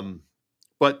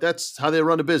 but that's how they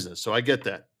run a business. So I get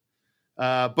that.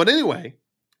 But anyway,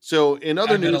 so in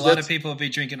other news, a lot of people will be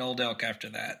drinking Old Elk after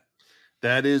that.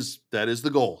 That is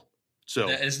the goal. So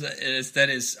that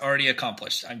is already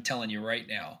accomplished. I'm telling you right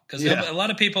now, because a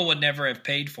lot of people would never have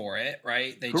paid for it,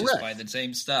 right? They just buy the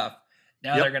same stuff.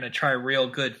 Now they're going to try real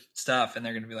good stuff, and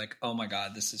they're going to be like, "Oh my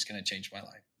God, this is going to change my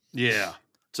life." Yeah.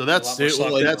 So that's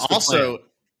also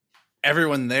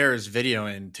everyone there is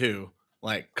videoing too,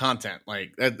 like content,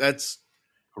 like that's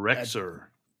correct, sir.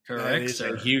 Correct, that is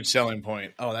sir. a huge selling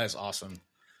point. Oh, that's awesome.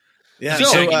 Yeah.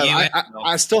 So,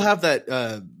 I still have that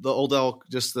the Old Elk,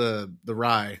 just the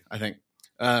rye, I think.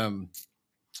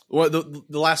 Well,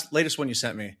 the latest one you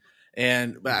sent me,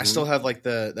 and I still have like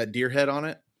that deer head on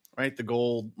it, right? The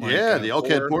gold, the elk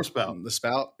head pour spout, the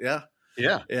spout, yeah,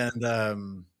 and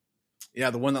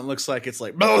the one that looks like it's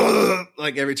like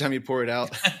like every time you pour it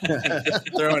out,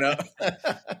 throwing up.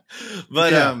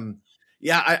 But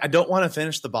I don't want to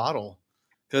finish the bottle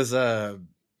because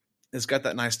it's got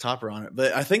that nice topper on it.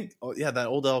 But I think that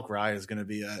Old Elk rye is going to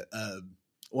be a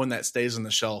one that stays on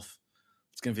the shelf.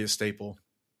 It's going to be a staple.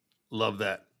 Love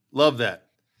that.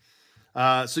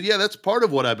 So that's part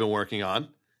of what I've been working on.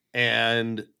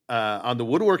 And on the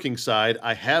woodworking side,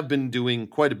 I have been doing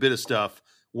quite a bit of stuff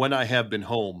when I have been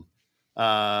home.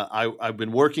 I've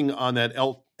been working on that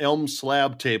elm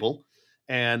slab table,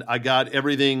 and I got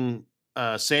everything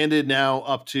sanded now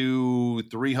up to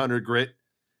 300 grit.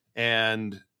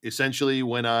 And essentially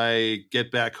when I get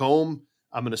back home,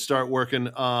 I'm going to start working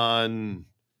on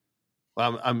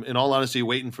I'm in all honesty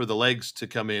waiting for the legs to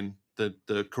come in,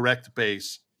 the correct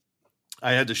base.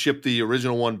 I had to ship the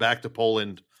original one back to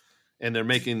Poland, and they're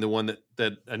making the one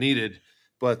that I needed,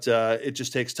 but it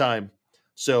just takes time.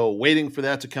 So waiting for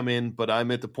that to come in, but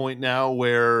I'm at the point now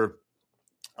where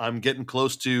I'm getting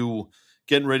close to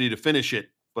getting ready to finish it,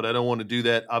 but I don't want to do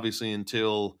that obviously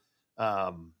until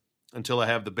I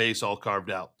have the base all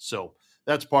carved out. So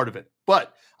that's part of it.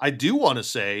 But I do want to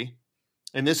say,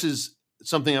 and this is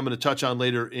something I'm going to touch on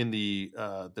later in the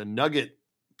nugget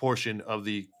portion of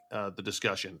the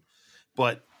discussion,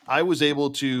 but I was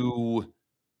able to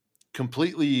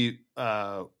completely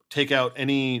take out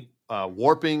any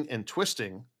warping and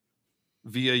twisting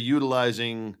via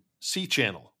utilizing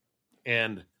C-channel.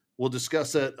 And we'll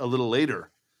discuss that a little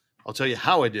later. I'll tell you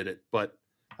how I did it. But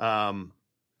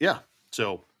yeah,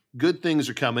 so good things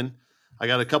are coming. I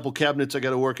got a couple cabinets I got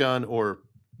to work on, or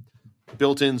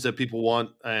built-ins that people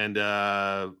want. And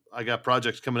I got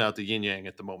projects coming out the yin yang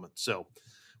at the moment. So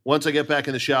once I get back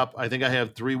in the shop, I think I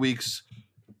have 3 weeks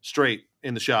straight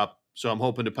in the shop. So I'm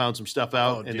hoping to pound some stuff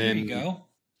out, and then go.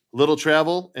 Little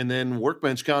travel, and then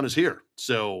Workbench Con is here.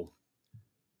 So,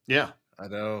 yeah. I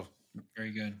know.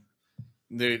 Very good.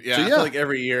 Dude, yeah, so, I feel like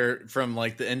every year from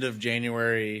like the end of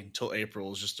January till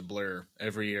April is just a blur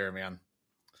every year, man.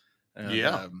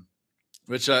 And,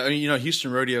 which, I mean, you know,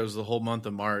 Houston Rodeo is the whole month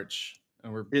of March,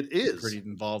 and we're pretty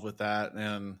involved with that.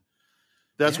 And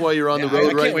that's why you're on the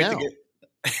road right now.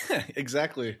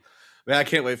 Exactly. Man, I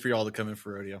can't wait for y'all to come in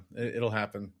for rodeo. It'll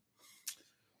happen.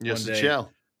 Yes, it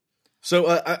shall. So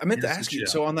I meant to ask you.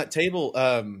 So on that table,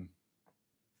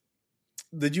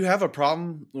 did you have a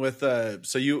problem with?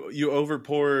 So you over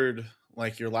poured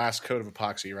like your last coat of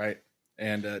epoxy, right?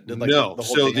 And did like the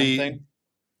whole thing?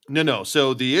 No.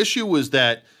 So the issue was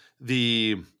that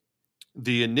the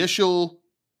initial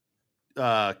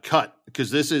cut, because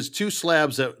this is 2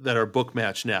 slabs that are book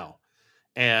matched now,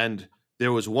 and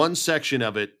there was one section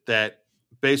of it that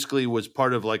basically was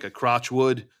part of like a crotch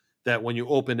wood that when you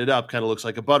open it up kind of looks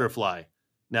like a butterfly.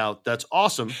 Now that's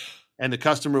awesome. And the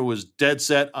customer was dead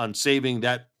set on saving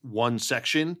that one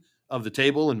section of the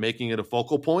table and making it a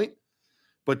focal point.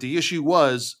 But the issue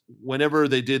was whenever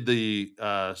they did the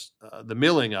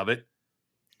milling of it,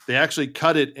 they actually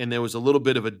cut it and there was a little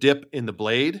bit of a dip in the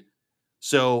blade.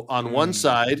 So on one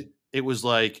side, it was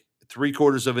like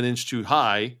 3/4 of an inch too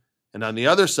high. And on the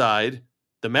other side,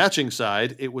 the matching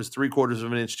side, it was 3/4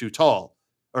 of an inch too tall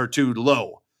or too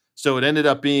low. So it ended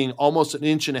up being almost 1.5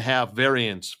 inch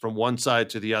variance from one side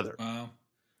to the other. Wow.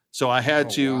 So I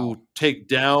had to take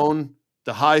down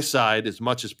the high side as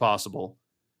much as possible,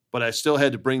 but I still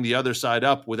had to bring the other side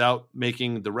up without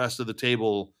making the rest of the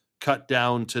table cut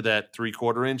down to that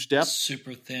 3/4 inch depth.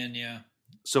 Super thin, yeah.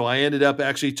 So I ended up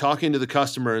actually talking to the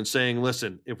customer and saying,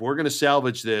 listen, if we're going to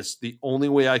salvage this, the only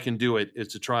way I can do it is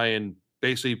to try and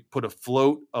basically put a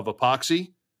float of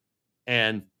epoxy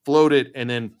and float it and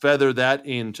then feather that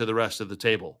into the rest of the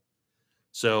table.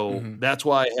 So that's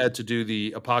why I had to do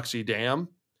the epoxy dam,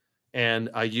 and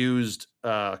I used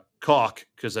caulk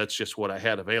because that's just what I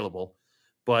had available.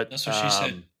 But that's what she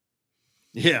said.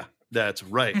 Yeah, that's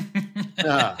right.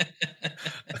 Oh,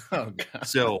 God.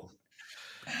 So,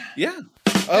 yeah.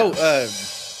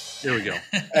 Here we go.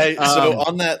 Hey, so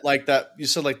on that, like that, you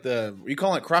said like you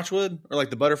call it crotchwood or like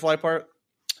the butterfly part?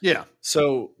 Yeah.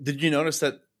 So did you notice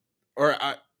that, or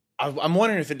I'm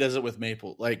wondering if it does it with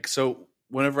maple. Like, so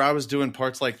whenever I was doing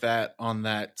parts like that on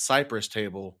that cypress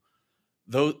table,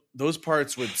 those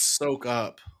parts would soak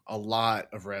up a lot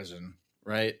of resin,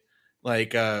 right?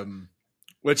 Like,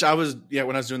 which I was,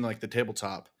 when I was doing like the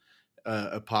tabletop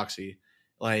epoxy,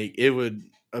 like it would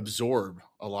absorb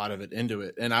a lot of it into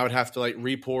it, and I would have to like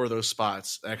re-pour those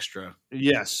spots extra.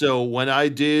 Yeah. So when I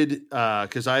did,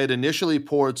 because I had initially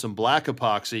poured some black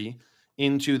epoxy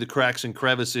into the cracks and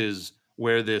crevices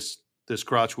where this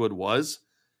crotchwood was,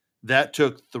 that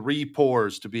took 3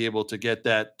 pours to be able to get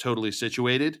that totally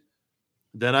situated.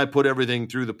 Then I put everything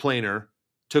through the planer,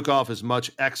 took off as much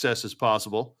excess as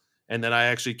possible, and then I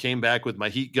actually came back with my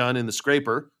heat gun and the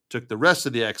scraper, took the rest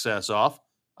of the excess off.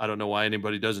 I don't know why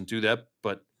anybody doesn't do that,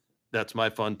 but that's my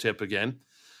fun tip again.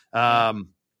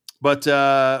 But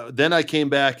then I came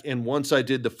back, and once I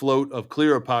did the float of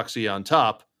clear epoxy on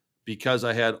top, because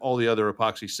I had all the other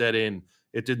epoxy set in,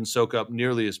 it didn't soak up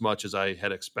nearly as much as I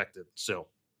had expected. So,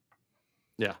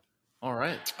 yeah. All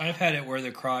right. I've had it where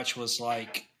the crotch was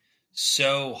like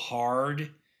so hard.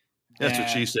 That's what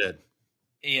she said.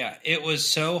 Yeah, it was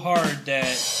so hard that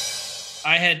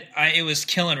it was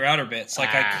killing router bits.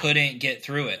 Like I couldn't get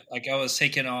through it. Like I was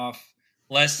taking off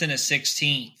less than a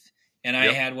 16th, and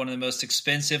I had one of the most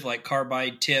expensive, like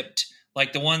carbide tipped,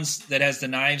 like the ones that has the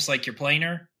knives, like your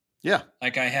planer. Yeah.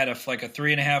 Like I had a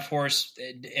 3.5 horse,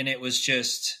 and it was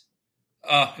just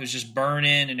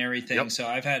burning and everything. Yep. So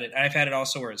I've had it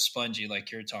also where it's spongy,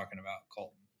 like you're talking about,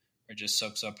 Colton, where it just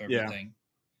soaks up everything.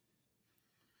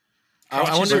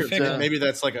 I wonder if maybe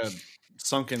that's like a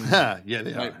sunken. Yeah,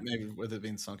 they are. Maybe with it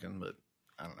being sunken, but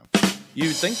I don't know.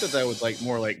 You'd think that would like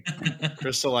more like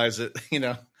crystallize it,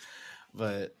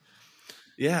 but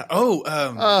yeah.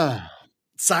 Oh,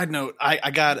 side note,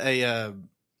 I got a,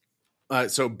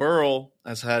 so Burl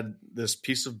has had this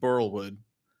piece of burl wood,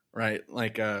 right?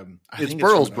 Like, I it's think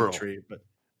Burl's it's from an oak burl. tree, but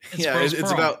It's Burl's it's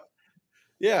burl. about,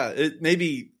 it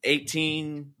maybe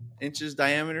 18 inches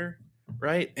diameter.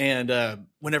 Right. And,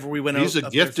 whenever we went he's out, a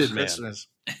gifted man.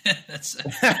 That's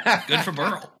good for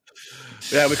Burl.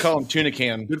 Yeah, we call him tuna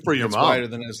can. Good for your it's mom. wider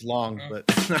than it's long, but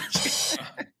Oh,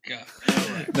 God.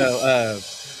 no.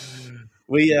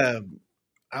 We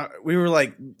were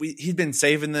like, he'd been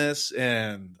saving this,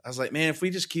 and I was like, man, if we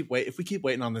keep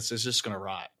waiting on this, it's just gonna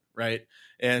rot, right?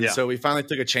 And so we finally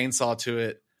took a chainsaw to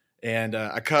it, and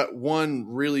I cut one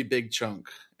really big chunk,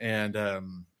 and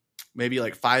maybe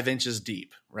like 5 inches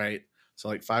deep, right? So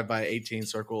like 5 by 18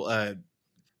 circle.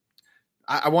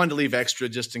 I wanted to leave extra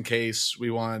just in case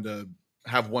we wanted to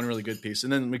have one really good piece.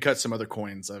 And then we cut some other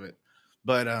coins of it.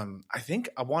 But I think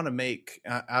I want to make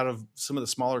out of some of the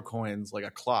smaller coins, like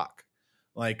a clock,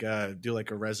 like do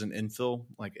like a resin infill,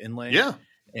 like inlay. Yeah.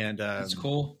 And That's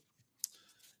cool.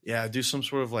 Yeah, do some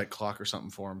sort of like clock or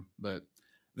something for them. But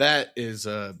that is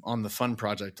on the fun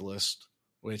project list,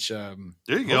 which there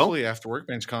you hopefully go. after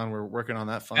Workbench Con, we're working on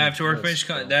that fun. After Workbench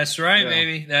Con. That's right,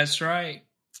 baby. That's right.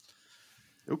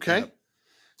 Okay. Yep.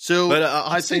 So but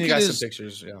I'll send you guys some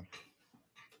pictures. Yeah.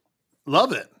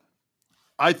 Love it.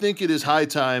 I think it is high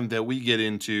time that we get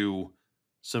into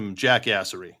some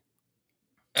jackassery.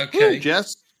 Okay. Ooh,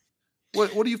 Jess,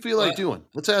 what do you feel like doing?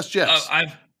 Let's ask Jess.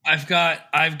 I've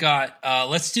got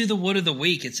let's do the wood of the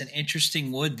week. It's an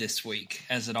interesting wood this week,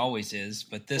 as it always is,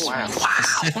 but this one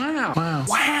The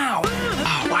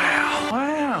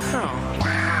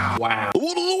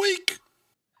wood of the week.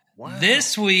 Wow.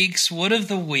 This week's wood of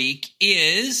the week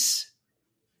is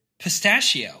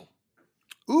pistachio.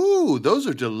 Ooh, those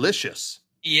are delicious.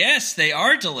 Yes, they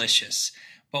are delicious.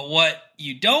 But what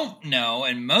you don't know,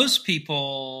 and most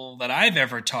people that I've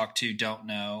ever talked to don't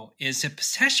know, is that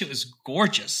pistachio is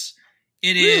gorgeous.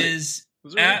 It is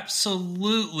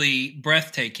absolutely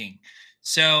breathtaking.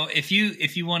 So if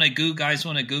you want to guys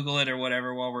want to Google it or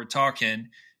whatever while we're talking,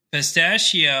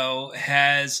 pistachio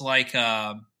has like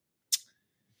I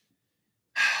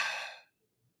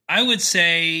would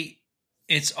say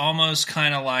it's almost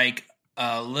kind of like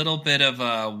a little bit of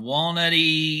a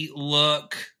walnutty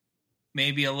look,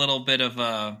 maybe a little bit of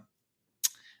a,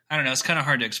 I don't know, it's kind of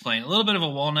hard to explain. A little bit of a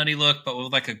walnutty look, but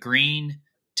with like a green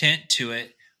tint to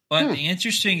it. But the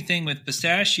interesting thing with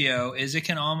pistachio is it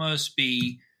can almost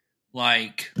be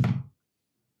like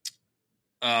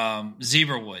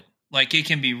zebra wood. Like it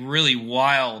can be really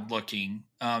wild looking,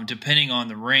 depending on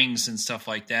the rings and stuff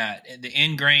like that. The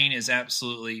end grain is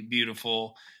absolutely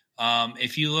beautiful.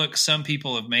 If you look, some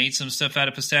people have made some stuff out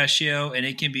of pistachio, and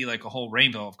it can be like a whole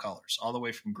rainbow of colors, all the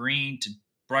way from green to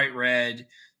bright red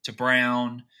to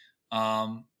brown.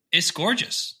 It's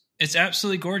gorgeous. It's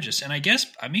absolutely gorgeous. And I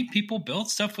mean, people build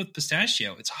stuff with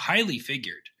pistachio. It's highly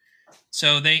figured.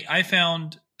 So I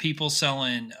found people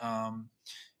selling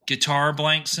guitar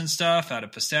blanks and stuff out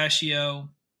of pistachio.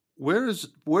 Where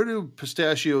do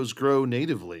pistachios grow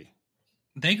natively?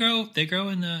 They grow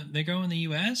in the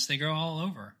US. They grow all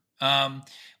over.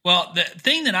 Well, the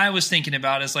thing that I was thinking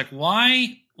about is like,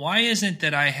 why isn't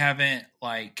that I haven't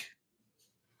like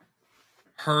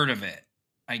heard of it,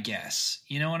 I guess,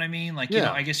 you know what I mean? Like,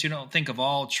 I guess you don't think of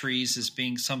all trees as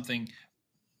being something,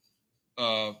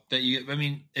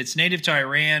 it's native to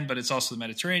Iran, but it's also the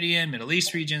Mediterranean, Middle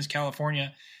East regions,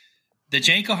 California. The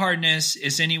Janka hardness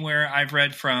is anywhere I've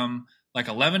read from like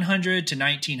 1100 to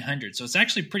 1900. So it's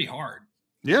actually pretty hard.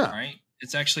 Yeah. Right.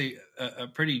 It's actually a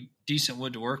pretty decent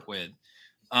wood to work with.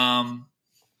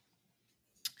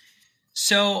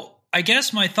 So I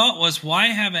guess my thought was, why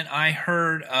haven't I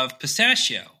heard of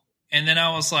pistachio? And then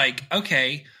I was like,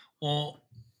 okay, well,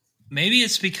 maybe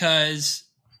it's because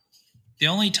the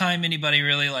only time anybody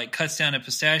really like cuts down a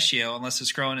pistachio, unless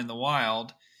it's growing in the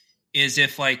wild, is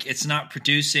if like it's not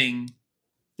producing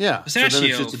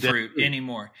pistachio fruit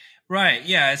anymore. Right.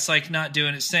 Yeah. It's like not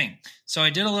doing its thing. So I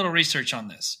did a little research on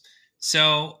this.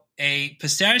 So a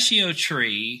pistachio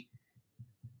tree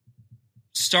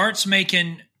starts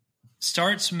making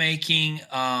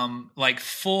like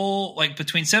full, like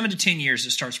between 7 to 10 years,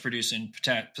 it starts producing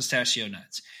pistachio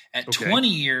nuts. At 20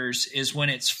 years is when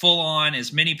it's full on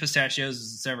as many pistachios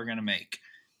as it's ever going to make.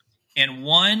 and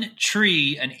one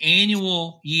tree, an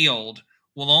annual yield,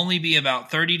 will only be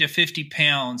about 30 to 50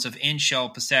 pounds of in-shell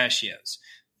pistachios.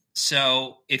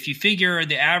 So if you figure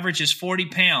the average is 40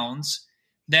 pounds,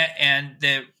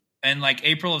 and like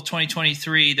April of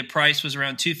 2023, the price was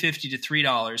around $2.50 to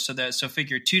 $3. So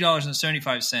figure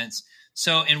 $2.75.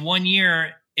 So in 1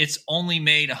 year, it's only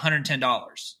made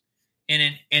 $110.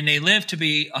 And they live to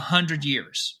be 100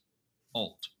 years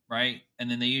old, right?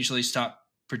 And then they usually stop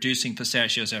producing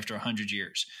pistachios after 100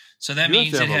 years. So that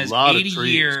means it has 80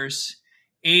 years.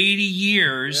 80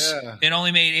 years, it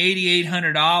only made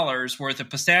 $8,800 worth of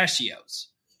pistachios.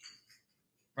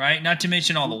 Right? Not to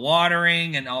mention all the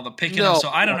watering and all the picking up. So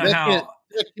I don't know how.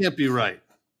 That can't be right.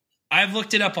 I've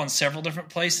looked it up on several different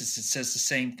places. It says the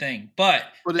same thing. But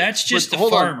that's just the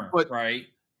farmer, right?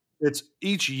 It's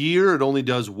each year it only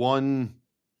does one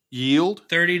yield?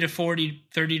 30 to 40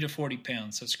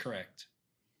 pounds. That's correct.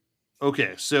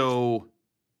 Okay, so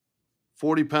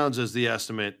 40 pounds is the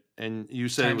estimate. And you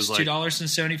said Times it was like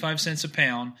 $2.75 a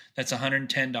pound. That's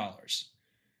 $110.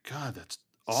 God, that's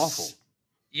awful.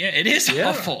 Yeah, it is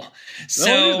awful.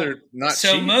 So they're not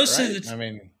cheap, most right? of the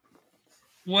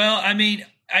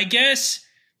I guess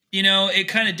it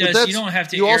kind of does. You don't have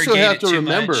to. Much.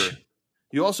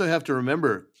 You also have to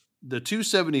remember the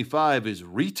 $2.75 is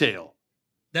retail.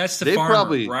 That's the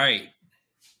farmer, right?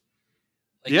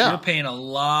 Like you're paying a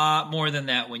lot more than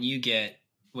that when you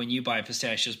buy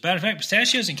pistachios. Matter of fact,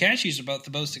 pistachios and cashews are about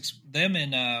the most. Them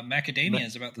and macadamia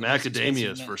is about the most expensive.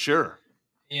 Macadamia is for sure.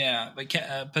 Yeah, but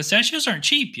pistachios aren't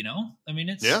cheap. I mean,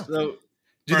 it's So,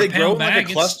 do they grow like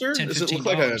a cluster? Does it look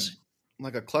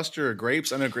like a cluster of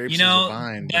grapes? I know grapes is a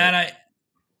vine. That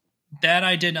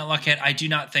I did not look at. I do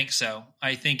not think so.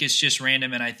 I think it's just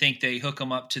random, and I think they hook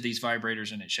them up to these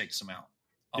vibrators and it shakes them out.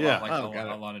 A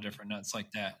lot of different nuts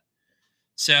like that.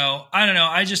 So I don't know.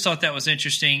 I just thought that was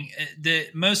interesting.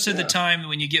 Most of the time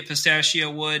when you get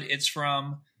pistachio wood, it's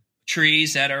from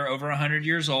trees that are over 100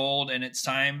 years old, and it's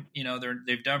time.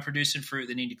 They've done producing fruit.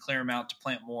 They need to clear them out to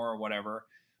plant more or whatever.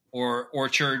 Or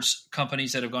orchards,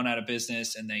 companies that have gone out of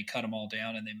business, and they cut them all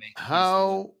down and they make.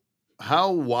 How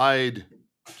wide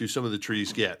do some of the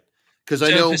trees get? Because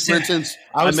I know, for instance,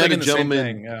 I met a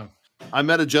gentleman. I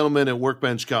met a gentleman at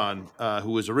Workbench Con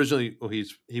who was originally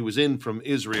he was in from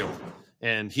Israel,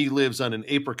 and he lives on an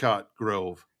apricot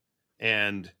grove,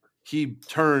 and he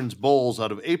turns bowls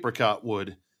out of apricot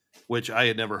wood, which I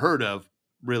had never heard of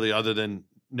really, other than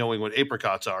knowing what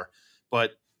apricots are.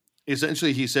 But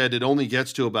essentially, he said it only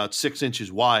gets to about 6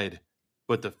 inches wide,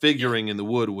 but the figuring in the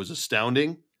wood was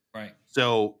astounding. Right.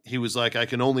 So he was like, I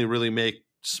can only really make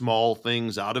small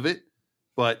things out of it,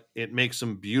 but it makes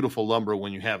some beautiful lumber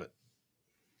when you have it.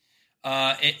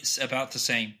 It's about the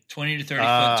same, 20 to 30 foot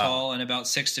tall and about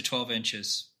 6 to 12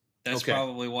 inches. That's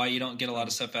probably why you don't get a lot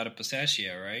of stuff out of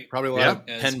pistachio, right? Probably a lot of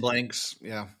pen blanks.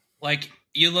 Yeah. Like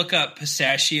you look up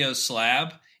pistachio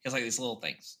slab, it's like these little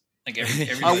things. Like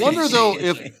every I wonder though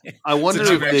if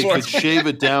they could shave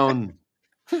it down.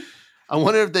 I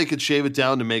wonder if they could shave it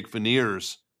down to make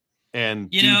veneers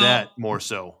and do that more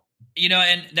so.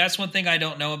 And that's one thing I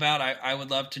don't know about. I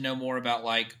would love to know more about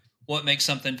like what makes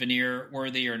something veneer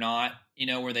worthy or not,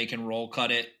 where they can roll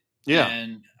cut it. Yeah.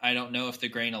 And I don't know if the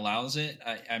grain allows it.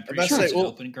 I'm pretty sure it's an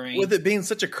open grain. With it being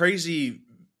such a crazy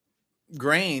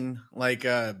grain, like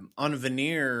on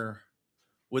veneer,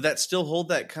 would that still hold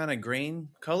that kind of grain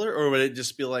color, or would it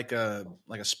just be like a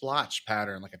splotch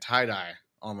pattern, like a tie-dye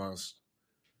almost?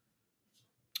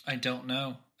 I don't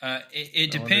know.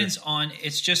 It depends on.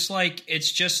 It's just like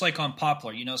on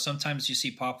poplar. Sometimes you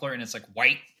see poplar and it's like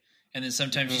white, and then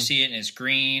sometimes you see it and it's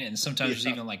green, and sometimes there's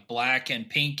even like black and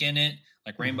pink in it,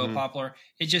 like rainbow poplar.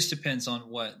 It just depends on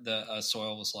what the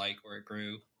soil was like where it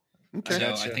grew. Okay.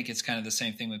 So I think it's kind of the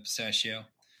same thing with pistachio.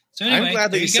 So anyway, I'm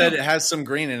glad that you said it has some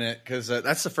green in it, because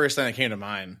that's the first thing that came to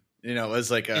mind. It was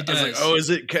like I was like, oh, is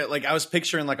it like I was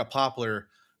picturing like a poplar,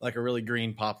 like a really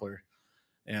green poplar,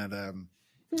 and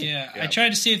I tried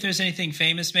to see if there's anything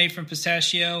famous made from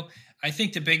pistachio. I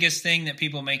think the biggest thing that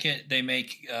people they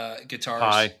make guitars.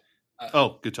 Pie.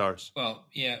 Guitars. Well,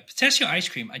 yeah, pistachio ice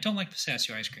cream. I don't like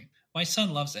pistachio ice cream. My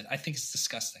son loves it. I think it's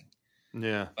disgusting.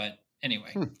 Yeah. But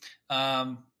anyway,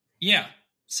 yeah.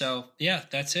 So yeah,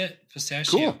 that's it.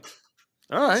 Pistachio. Cool.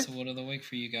 All right. So what of the week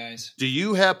for you guys? Do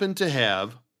you happen to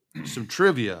have some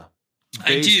trivia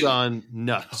based on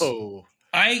nuts? Oh.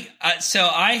 I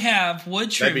have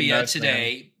wood trivia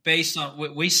today based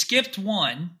on we skipped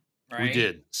one, right? We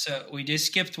did. So we just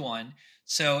skipped one.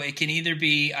 So it can either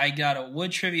be I got a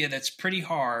wood trivia that's pretty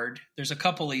hard. There's a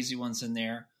couple easy ones in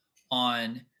there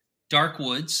on dark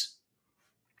woods,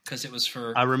 because it was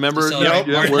for. I remember.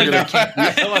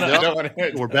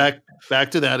 We're back.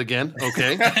 back to that again.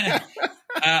 Okay.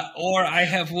 Or I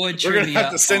have wood We're trivia going to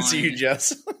have to censor you,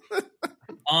 Jess.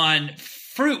 on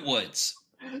fruit woods.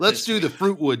 Let's do the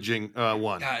fruitwood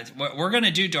one. God, we're going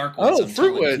to do dark woods. Oh,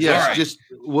 fruit woods. Yes, right. just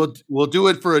we'll do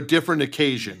it for a different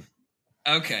occasion.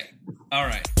 Okay. All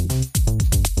right.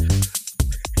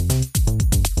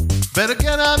 Better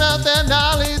get on out that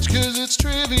knowledge because it's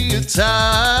trivia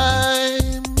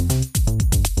time.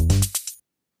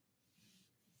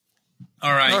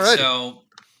 All right. Alrighty. So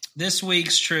this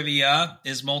week's trivia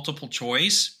is multiple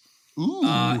choice. Ooh.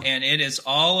 And it is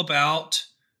all about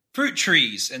fruit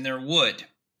trees and their wood.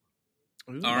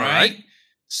 Ooh, all right.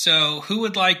 So who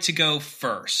would like to go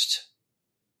first?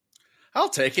 I'll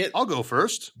take it. I'll go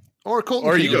first. Or Colton.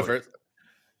 Or can you do go it. first.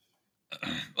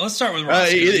 Let's start with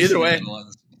Ross. Either way.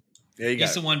 Yeah, you He's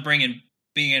got the one bringing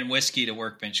whiskey to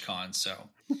Workbench Con. So,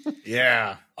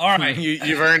 yeah. all right.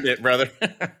 You've earned it, brother.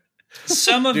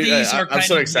 Some of Dude, these are I'm kind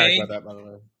so of excited vague. about that, by the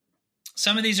way.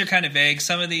 Some of these are kind of vague.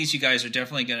 Some of these you guys are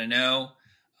definitely going to know.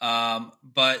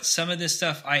 But some of this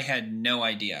stuff I had no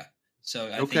idea. So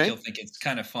I think you'll think it's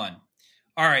kind of fun.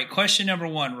 All right. Question number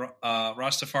 1,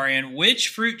 Rastafarian. Which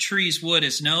fruit tree's wood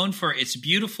is known for its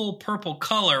beautiful purple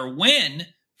color when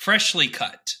freshly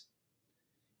cut?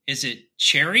 Is it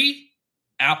cherry,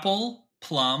 apple,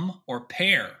 plum, or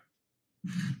pear?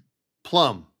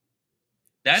 Plum.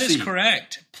 That is C.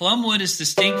 correct. Plum wood is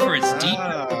distinct for its deep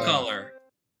purple color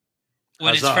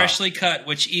when it's Huzzah. freshly cut,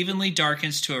 which evenly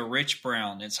darkens to a rich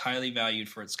brown. It's highly valued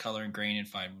for its color and grain and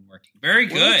fine woodworking. Very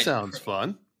good. Well, that sounds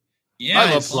fun. Yeah,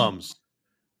 I love plums.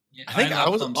 Yeah, I think I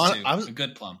love was plums on- too. I was- A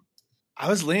good plum. I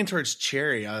was leaning towards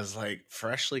cherry. I was like,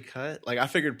 freshly cut. Like, I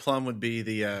figured plum would be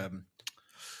the,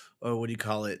 what do you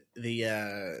call it?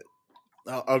 The,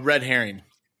 a red herring.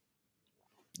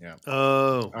 Yeah.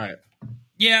 Oh. All right.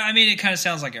 Yeah, I mean, it kind of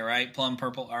sounds like it, right? Plum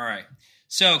purple. All right.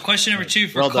 So, question number 2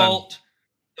 for Well done. Colt.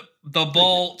 The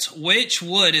bolt. Which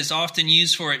wood is often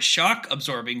used for its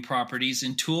shock-absorbing properties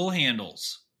in tool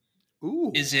handles?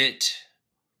 Ooh. Is it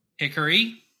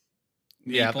hickory,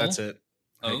 Yeah, maple, that's it.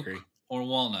 I oak, agree. or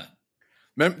walnut?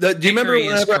 Do you remember Hickory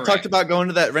is whenever I talked correct. about going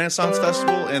to that Renaissance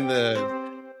festival and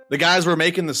the guys were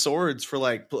making the swords for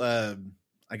like I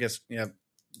guess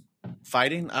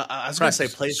fighting? I was going to say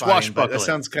play fighting, but that Swashbuckling.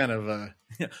 sounds kind of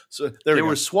so there They we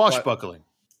were go. swashbuckling.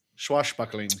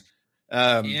 Swashbuckling.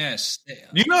 Yes.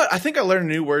 You know what? I think I learn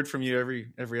a new word from you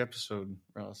every episode,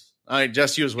 Ross. All right,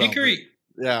 Jess, you as well. Hickory.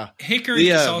 but yeah. Hickory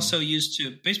is also used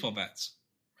to baseball bats,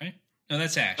 right? No,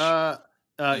 that's ash.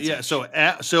 Yeah.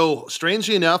 So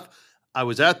strangely enough, I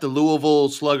was at the Louisville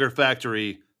Slugger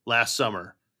factory last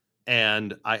summer,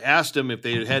 and I asked them if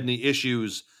they had any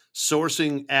issues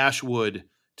sourcing ash wood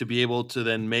to be able to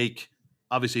then make,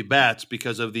 obviously, bats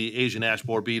because of the Asian ash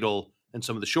borer beetle and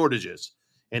some of the shortages.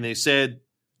 And they said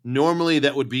normally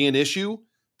that would be an issue,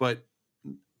 but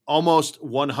almost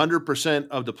 100%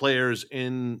 of the players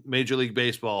in Major League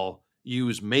Baseball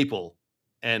use maple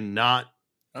and not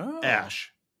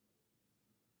ash.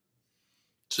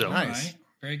 So Nice. All right.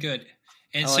 Very good.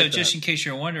 And I so, like just that. in case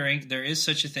you're wondering, there is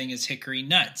such a thing as hickory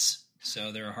nuts.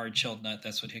 So they're a hard chilled nut.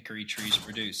 That's what hickory trees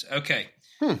produce. Okay.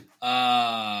 All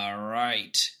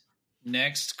right.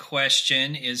 Next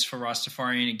question is for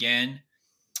Rastafarian again.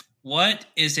 What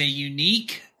is a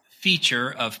unique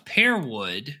feature of pear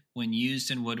wood when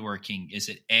used in woodworking? Is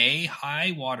it A,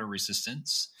 high water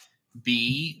resistance,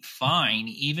 B, fine,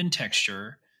 even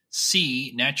texture,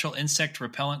 C, natural insect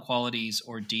repellent qualities,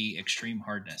 or D, extreme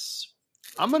hardness?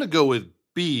 I'm going to go with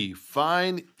B,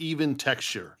 fine, even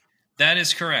texture. That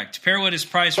is correct. Pear wood is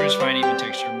prized for its fine, even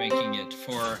texture, making it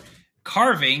for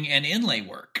carving and inlay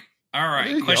work. All There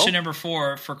right. you Question go. number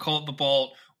 4 for Colt the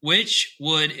Bolt. Which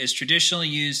wood is traditionally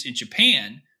used in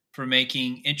Japan for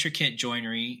making intricate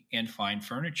joinery and fine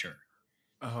furniture?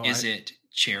 Oh, Is it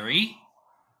cherry,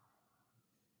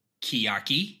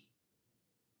 kiyaki,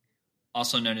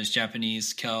 also known as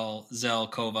Japanese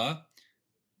zelkova,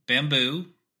 bamboo,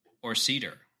 or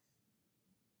cedar?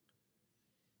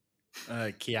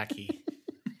 Kiyaki.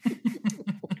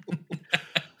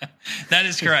 That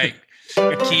is correct.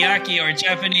 Kiyaki or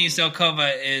Japanese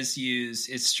zelkova is used.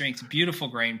 Its strength, beautiful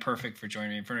grain, perfect for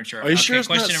joinery and furniture. Are you sure it's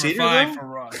question not number cedar, 5 though? for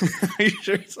Ross. Are you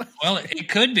sure? It's not? Well, it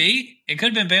could be. It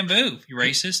could have been bamboo, you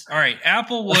racist. All right.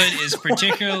 Apple wood is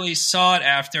particularly sought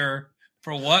after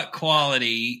for what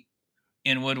quality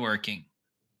in woodworking?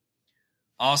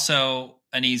 Also,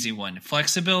 an easy one.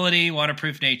 Flexibility,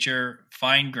 waterproof nature,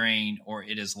 fine grain, or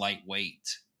it is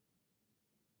lightweight.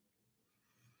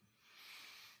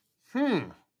 What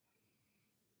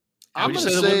I'm did going you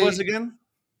to say the wood say was again?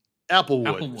 applewood.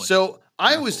 Applewood. So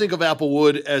I always think of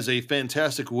applewood as a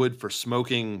fantastic wood for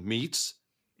smoking meats.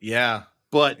 Yeah.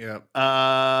 But Yep.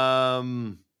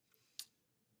 I'm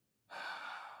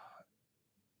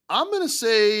going to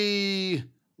say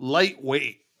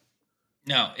lightweight.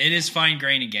 No, it is fine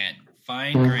grain again.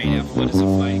 Fine grain. Applewood is a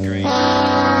fine grain.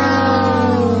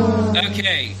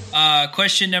 Okay.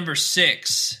 Question number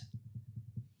 6.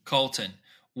 Colton.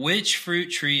 Which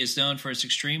fruit tree is known for its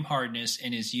extreme hardness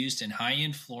and is used in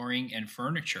high-end flooring and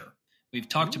furniture? We've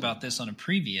talked about this on a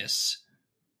previous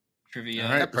trivia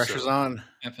All right, pressure's on.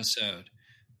 episode.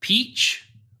 Peach,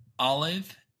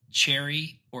 olive,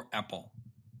 cherry, or apple?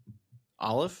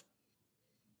 Olive?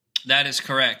 That is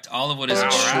correct. Olive wood is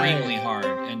extremely hard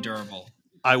and durable.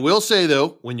 I will say,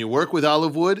 though, when you work with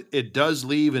olive wood, it does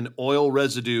leave an oil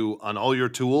residue on all your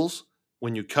tools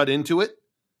when you cut into it.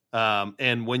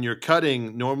 And when you're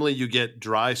cutting, normally you get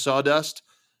dry sawdust.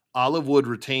 Olive wood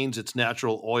retains its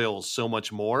natural oils so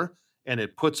much more, and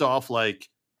it puts off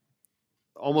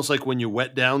almost like when you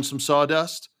wet down some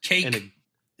sawdust. Cake. And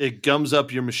it gums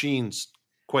up your machines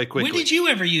quite quickly. When did you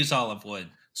ever use olive wood?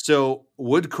 So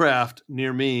Woodcraft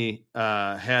near me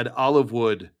had olive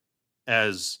wood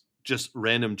as just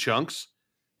random chunks.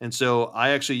 And so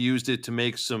I actually used it to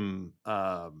make some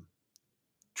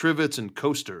trivets and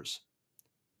coasters.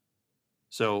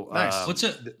 So Nice. What's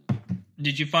it?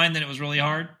 Did you find that it was really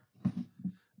hard?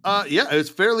 Yeah, it's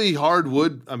fairly hard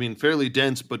wood. I mean, fairly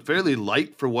dense, but fairly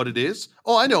light for what it is.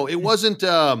 Oh, I know. It wasn't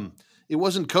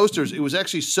coasters. It was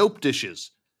actually soap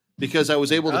dishes, because I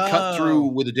was able to cut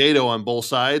through with a dado on both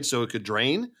sides so it could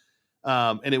drain.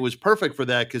 And it was perfect for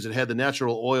that because it had the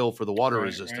natural oil for the water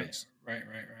resistance. Right.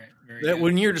 Very good.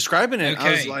 When you're describing it,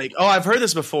 I was like, oh, I've heard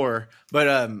this before.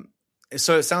 But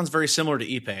so it sounds very similar to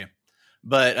Ipe,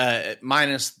 but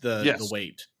minus the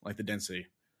weight, like the density.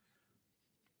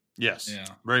 Yes, Yeah.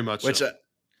 very much Which, so.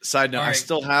 Side note, All right. I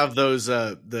still have those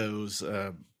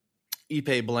Ipe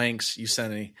blanks you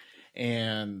sent me,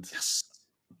 and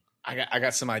I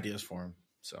got some ideas for them.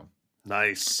 So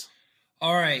Nice.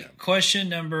 All right. Question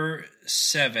number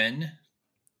 7.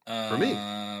 For me.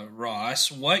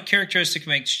 Ross, what characteristic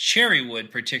makes cherry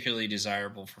wood particularly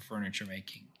desirable for furniture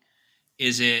making?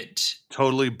 Is it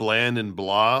Totally bland and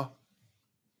blah.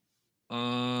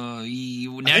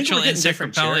 natural insect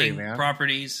repelling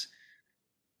properties,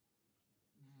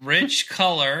 rich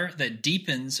color that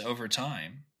deepens over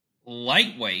time,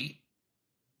 lightweight,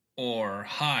 or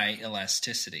high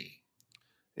elasticity?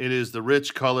 It is the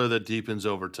rich color that deepens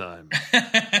over time.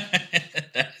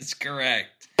 That is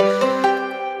correct.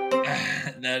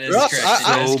 That is correct. It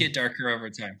does get darker over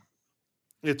time.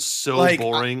 It's so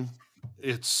boring.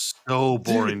 It's so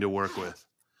boring to work with.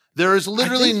 There is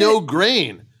literally no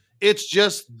grain. It's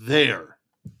just there.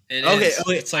 It okay. is.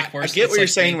 It's like I get what you're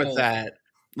saying with that.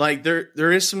 Like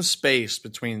there is some space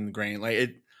between the grain, like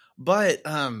it. But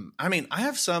I mean, I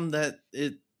have some that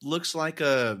it looks like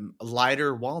a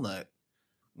lighter walnut.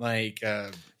 Like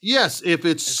yes, if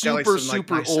it's super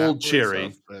super old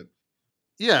cherry. Stuff, but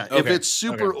yeah, if it's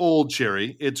super old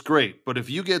cherry, it's great. But if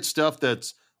you get stuff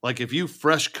that's like if you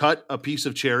fresh cut a piece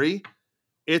of cherry,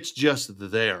 it's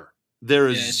just there. There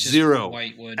is zero,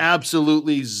 white wood.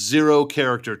 Absolutely zero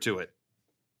character to it.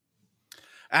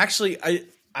 Actually, I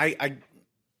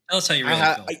tell us how you really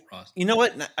feel, Ross. You know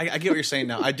what? I get what you're saying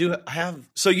now. I have.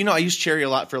 So I use cherry a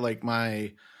lot for like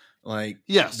my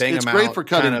yes, bang it's them great out for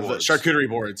cutting kind of boards. Charcuterie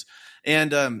boards,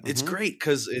 and it's great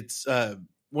because it's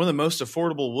one of the most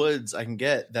affordable woods I can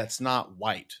get. That's not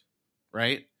white,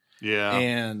 right? Yeah,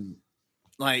 and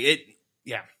like it.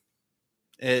 Yeah,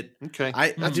 it. Okay,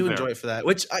 I do enjoy it for that.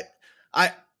 Which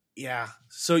yeah.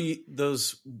 So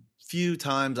those few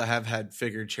times I have had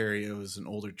figured cherry, it was an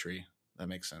older tree. That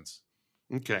makes sense.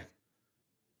 Okay.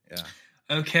 Yeah.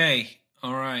 Okay.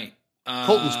 All right.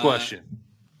 Colton's question.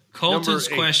 Colton's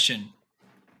question.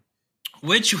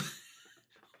 Which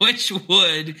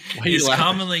wood is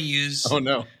commonly used? Oh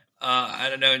no. I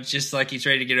don't know. Just like he's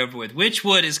ready to get over with. Which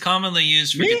wood is commonly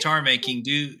used for guitar making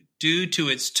due to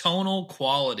its tonal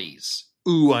qualities?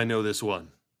 Ooh, I know this one.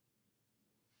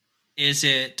 Is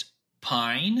it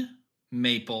pine,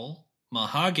 maple,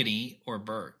 mahogany, or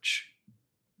birch?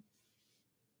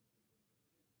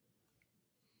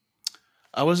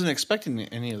 I wasn't expecting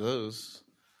any of those.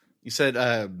 You said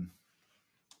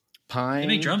pine. They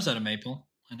make drums out of maple.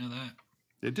 I know that.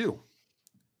 They do.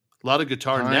 A lot of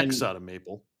guitar necks out of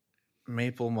maple.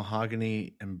 Maple,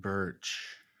 mahogany, and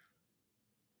birch.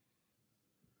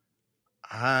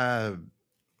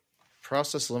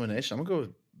 Process elimination. I'm going to go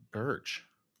with birch.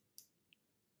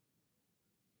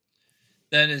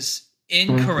 That is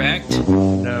incorrect.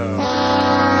 No.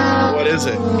 What is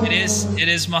it? It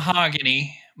is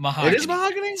mahogany. Mahogany. It is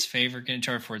mahogany? Its favorite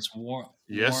guitar for its warm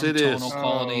it tonal is.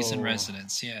 qualities and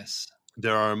resonance. Yes.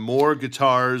 There are more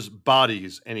guitars,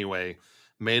 bodies anyway,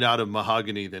 made out of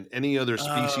mahogany than any other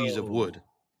species of wood.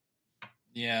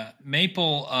 Yeah,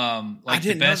 maple. I Like the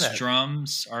didn't know best that.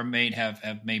 drums are made have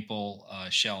maple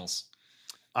shells.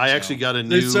 I So- actually got a Dude,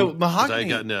 new. so 'cause mahogany- I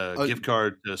got in a gift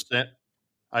card to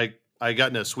I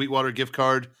got in a Sweetwater gift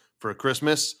card for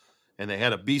Christmas, and they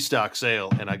had a B stock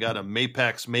sale, and I got a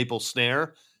Mapex maple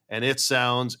snare, and it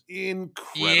sounds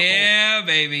incredible. Yeah,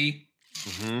 baby.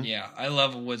 Mhm. Yeah, I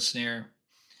love a wood snare.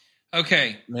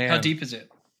 Okay, Man. how deep is it?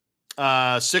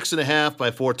 6.5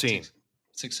 by 14.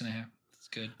 6.5. That's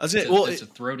good. I was gonna- That's a- well, that's a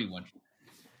throaty one.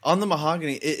 On the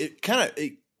mahogany, it kind of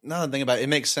now that I think about it, it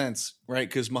makes sense, right?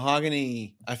 Because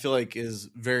mahogany, I feel like, is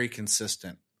very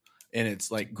consistent in its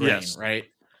like grain, Yes. right?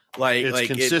 Like It's like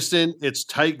consistent. It's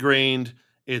tight grained.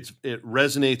 It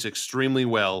resonates extremely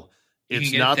well. You can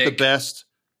It's get not the thick. best.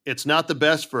 It's not the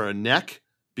best for a neck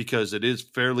because it is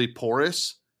fairly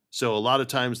porous. So a lot of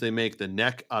times they make the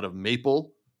neck out of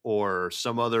maple or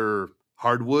some other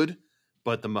hardwood,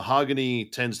 but the mahogany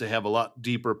tends to have a lot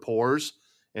deeper pores,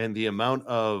 and the amount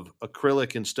of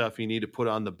acrylic and stuff you need to put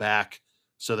on the back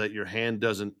so that your hand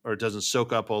doesn't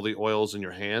soak up all the oils in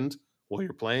your hand while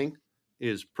you're playing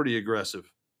is pretty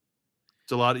aggressive.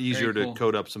 It's a lot easier cool. to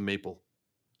coat up some maple.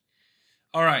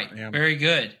 All right, Yeah. very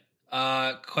good.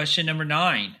 Question number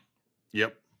 9.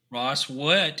 Yep. Ross,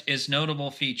 what is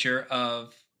notable feature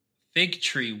of fig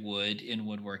tree wood in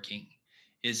woodworking?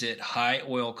 Is it high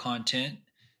oil content,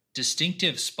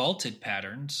 distinctive spalted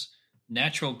patterns,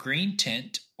 natural green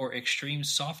tint, or extreme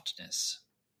softness?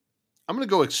 I'm going to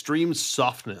go extreme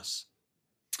softness.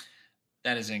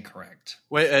 That is incorrect.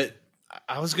 wait,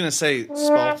 I was gonna say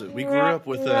spalted. We grew up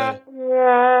with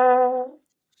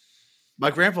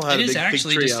my grandpa had It a is big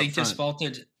actually fig tree out distinctive front.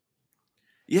 spalted.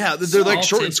 Yeah, they're like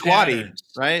short and spalted squatty, patterns.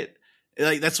 right?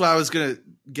 Like that's why I was gonna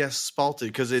guess spalted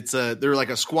because it's they're like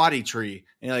a squatty tree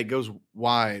and it like goes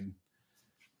wide.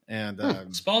 And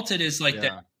Spalted is like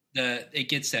yeah. it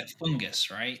gets that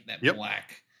fungus, right? That Yep.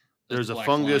 black. those There's a black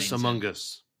fungus lines among in-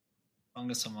 us.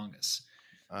 Fungus among us.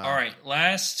 uh, All right,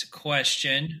 last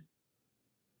question.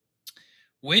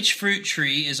 Which fruit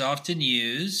tree is often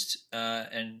used,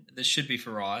 and this should be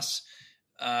for Ross,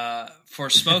 for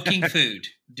smoking food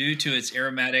due to its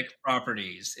aromatic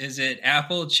properties? Is it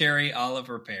apple, cherry, olive,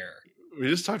 or pear? we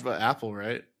just talked about apple,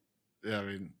 right? Yeah, I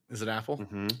mean, is it apple?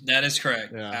 hmm That is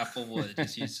correct. Yeah. Apple wood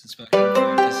is used in smoking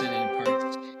food because it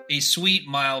imparts a sweet,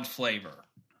 mild flavor.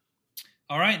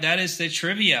 All right, that is the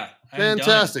trivia. I'm done.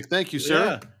 Fantastic. Thank you,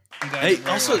 sir. You guys Hey, are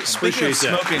very also welcome. speaking of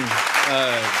Appreciate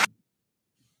smoking,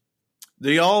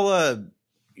 do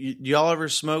y'all ever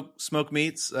smoke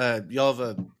meats?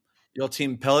 Y'all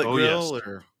team pellet Oh, grill yes.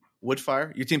 or wood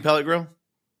fire? You team pellet grill?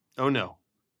 Oh, no.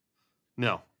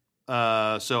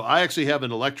 So I actually have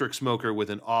an electric smoker with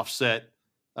an offset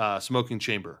smoking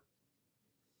chamber.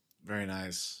 Very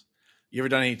nice. You ever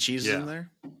done any cheeses Yeah. in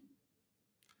there?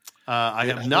 I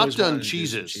Yeah, have I've not always done wanted to do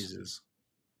some cheeses.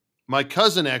 My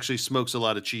cousin actually smokes a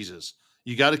lot of cheeses.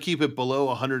 You got to keep it below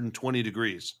 120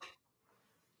 degrees.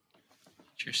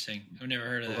 Interesting. I've never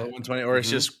heard of Below that. 120, or it Mhm.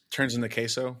 just turns into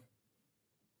queso.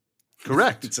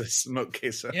 Correct. It's a smoked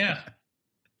queso. Yeah.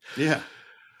 Yeah.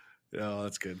 Oh,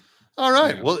 that's good. All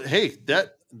right. Yeah. Well, hey,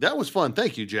 that was fun.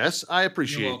 Thank you, Jess. I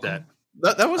appreciate that.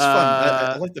 welcome. That was fun.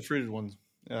 I Uh, like the fruited ones.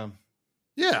 Yeah.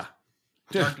 Yeah.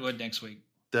 Yeah. Dark wood next week.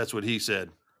 That's what he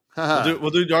said. We'll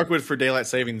do Darkwood for Daylight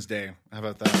Savings Day. How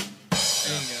about that?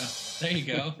 There you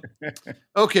go. There you go.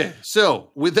 Okay,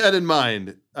 so with that in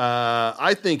mind,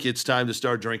 I think it's time to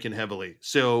start drinking heavily.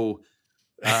 So,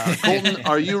 Colton,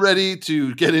 are you ready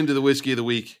to get into the whiskey of the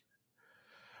week?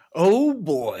 Oh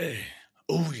boy.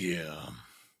 Oh yeah.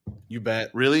 You bet.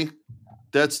 Really?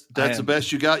 That's I the am.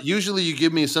 best you got. Usually, you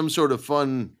give me some sort of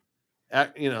fun,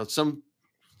 some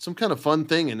kind of fun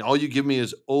thing, and all you give me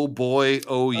is "oh boy,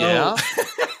 oh yeah."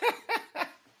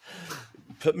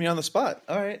 Put me on the spot.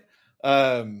 All right.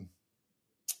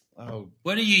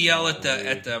 What do you yell at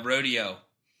the rodeo?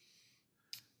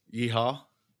 Yeehaw.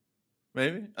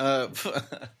 Maybe. that?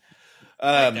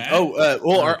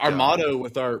 Well, our God. motto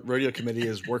with our rodeo committee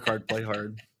is work hard, play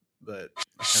hard. But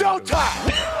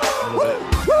Showtime!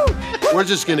 We're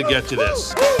just gonna get to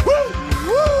this.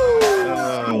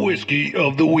 The whiskey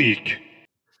of the week.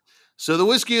 So the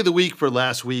whiskey of the week for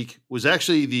last week was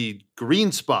actually the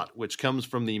Green Spot, which comes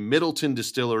from the Middleton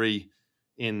Distillery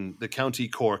in the County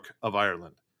Cork of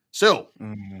Ireland. So,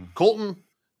 Colton,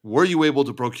 were you able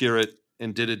to procure it,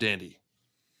 and did it dandy?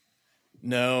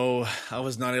 No, I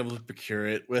was not able to procure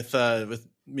it with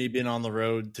me being on the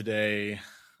road today.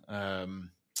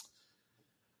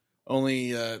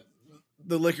 Only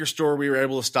the liquor store we were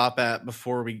able to stop at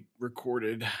before we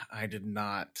recorded, I did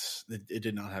not. It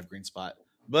did not have Green Spot.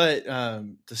 But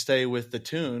to stay with the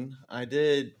tune, I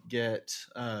did get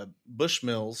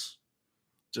Bushmills,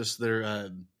 just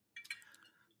their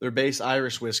base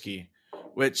Irish whiskey,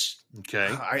 which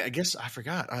I guess I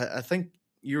forgot. I think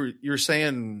you're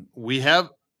saying we have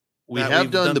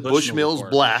done the Bushmills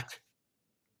Black.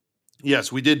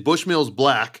 Yes, we did Bushmills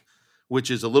Black,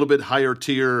 which is a little bit higher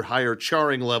tier, higher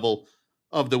charring level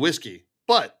of the whiskey,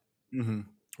 but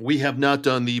we have not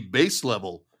done the base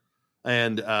level.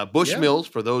 And Bushmills,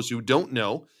 for those who don't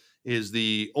know, is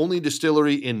the only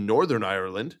distillery in Northern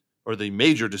Ireland, or the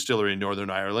major distillery in Northern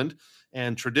Ireland.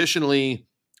 And traditionally,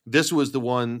 this was the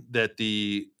one that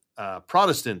the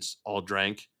Protestants all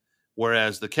drank,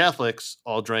 whereas the Catholics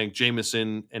all drank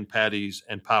Jameson and Paddy's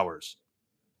and Powers.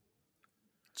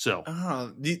 So,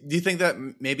 do you think that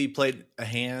maybe played a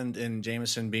hand in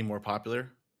Jameson being more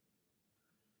popular?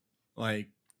 Like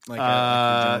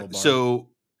so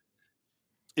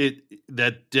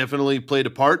that definitely played a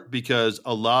part, because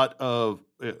a lot of,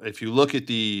 if you look at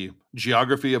the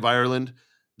geography of Ireland,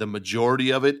 the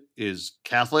majority of it is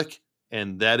Catholic,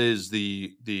 and that is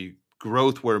the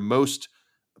growth where most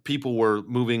people were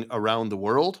moving around the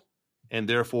world, and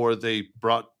therefore they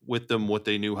brought with them what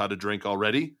they knew how to drink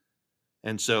already.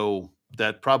 And so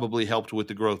that probably helped with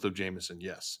the growth of Jameson.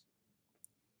 Yes.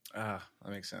 That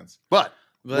makes sense. But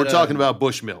we're talking about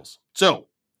Bushmills. So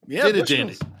did it,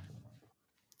 Dandy?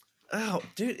 Oh,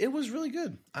 dude, it was really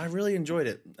good. I really enjoyed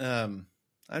it.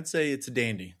 I'd say it's a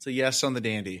dandy. It's a yes on the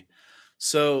dandy.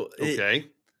 So right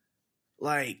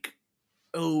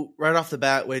off the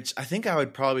bat, which I think I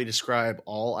would probably describe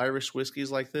all Irish whiskeys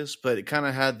like this, but it kind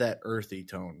of had that earthy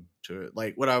tone to it,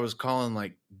 like what I was calling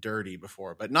like dirty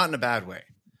before, but not in a bad way.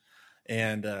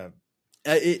 And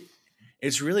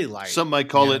it's really light. Some might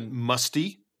call it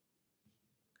musty.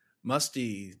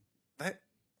 Musty.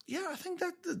 I think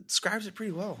that describes it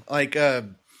pretty well. Like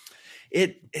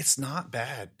it's not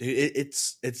bad, dude.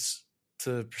 It's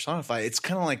to personify. It's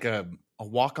kind of like a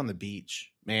walk on the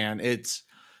beach, man. It's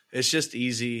just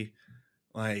easy.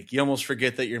 Like you almost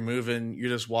forget that you're moving. You're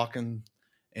just walking,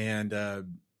 and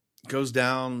goes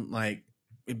down. Like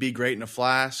it'd be great in a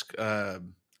flask.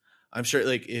 I'm sure,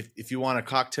 like if you want a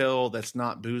cocktail that's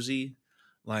not boozy,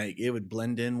 like it would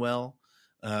blend in well.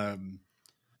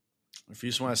 If you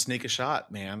just want to sneak a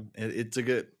shot, man, it's a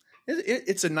good.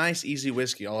 It's a nice, easy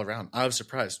whiskey all around. I was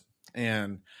surprised,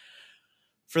 and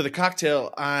for the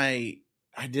cocktail, I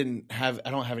don't have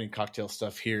any cocktail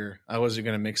stuff here. I wasn't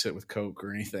going to mix it with Coke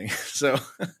or anything. So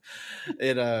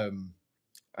I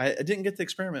didn't get to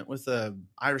experiment with a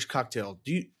Irish cocktail.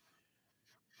 Do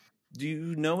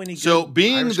you know any good So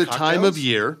being Irish the cocktails? time of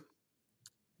year,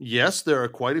 yes, there are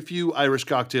quite a few Irish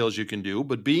cocktails you can do,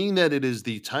 but being that it is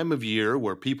the time of year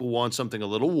where people want something a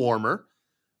little warmer,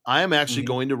 I am actually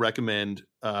going to recommend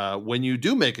when you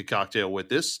do make a cocktail with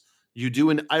this, you do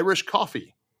an Irish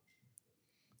coffee.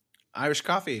 Irish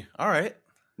coffee. All right.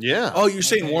 Yeah. Oh, you're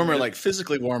saying warmer, like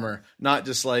physically warmer, not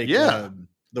just like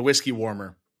the whiskey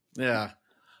warmer. Yeah.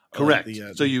 Correct.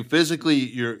 So you physically,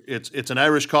 it's an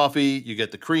Irish coffee. You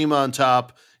get the cream on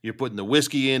top. You're putting the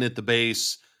whiskey in at the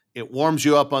base. It warms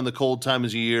you up on the cold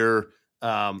times of year.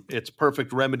 It's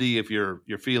perfect remedy if you're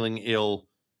feeling ill,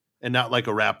 and not like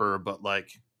a rapper, but like,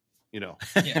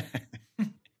 yeah.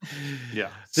 Yeah.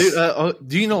 Dude,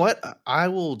 do you know what? I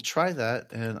will try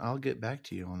that and I'll get back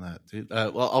to you on that, dude.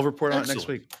 Well, I'll report on it next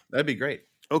week. That'd be great.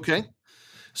 Okay.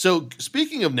 So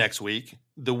speaking of next week,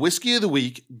 the whiskey of the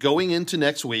week going into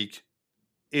next week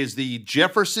is the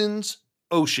Jefferson's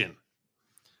Ocean.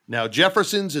 Now,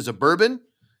 Jefferson's is a bourbon.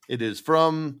 It is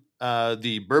from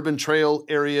the Bourbon Trail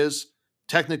areas.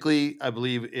 Technically, I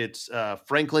believe it's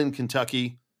Franklin,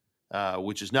 Kentucky,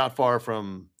 which is not far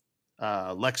from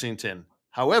Lexington.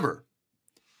 However,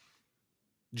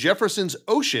 Jefferson's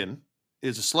Ocean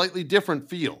is a slightly different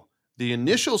feel. The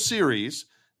initial series,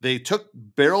 they took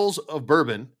barrels of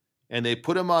bourbon and they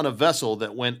put them on a vessel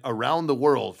that went around the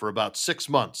world for about 6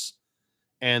 months.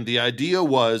 And the idea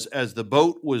was, as the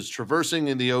boat was traversing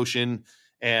in the ocean,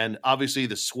 and obviously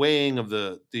the swaying of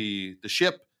the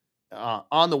ship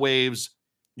on the waves,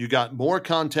 you got more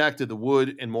contact of the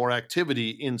wood and more activity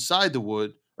inside the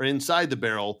wood or inside the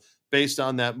barrel based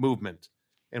on that movement.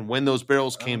 And when those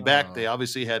barrels came back, they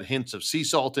obviously had hints of sea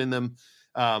salt in them.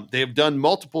 They have done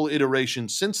multiple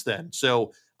iterations since then.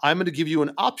 So I'm going to give you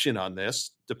an option on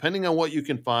this, depending on what you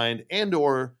can find and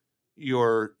or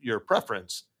your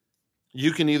preference.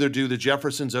 You can either do the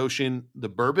Jefferson's Ocean, the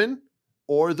bourbon,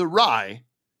 or the rye,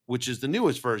 which is the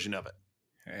newest version of it.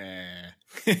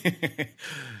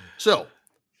 So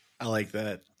I like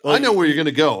that. I know where you're going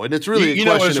to go, and it's really a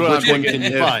question of which one can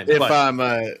you find.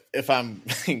 If I'm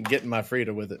getting my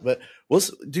freedom with it, but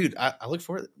dude, I look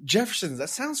for it. Jefferson's. That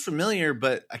sounds familiar,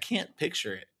 but I can't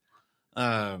picture it.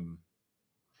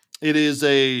 It is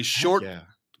a short,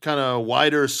 kind of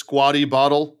wider, squatty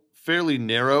bottle, fairly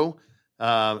narrow,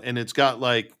 and it's got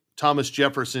like Thomas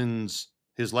Jefferson's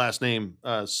his last name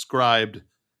scribed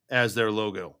as their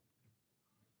logo.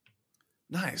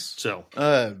 Nice. So,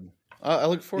 I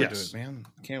look forward to it, man.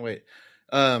 I can't wait.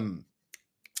 Awesome.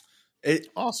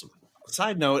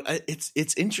 Side note,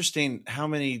 it's interesting how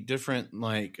many different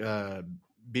like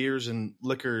beers and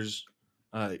liquors,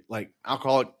 like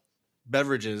alcoholic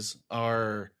beverages,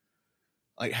 are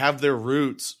like have their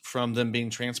roots from them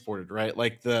being transported, right?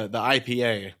 Like the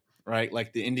IPA, right?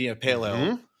 Like the India Pale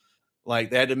Ale, like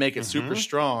they had to make it super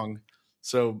strong.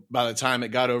 So by the time it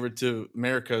got over to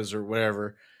Americas or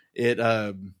whatever, it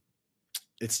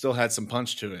still had some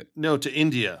punch to it. No, to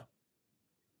India.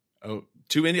 Oh,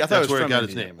 to India. I thought that's it was where from it got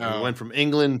India. its name. It went from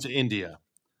England to India.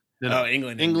 No,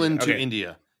 England to Okay.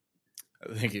 India.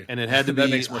 Thank you. And it had to That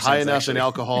be makes more high sense, enough actually. in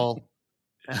alcohol.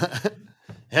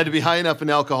 It had to be high enough in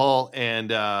alcohol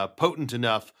and potent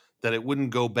enough that it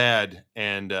wouldn't go bad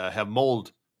and have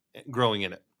mold growing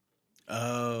in it.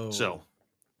 Oh, So,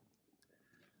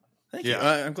 thank you.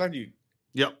 I'm glad you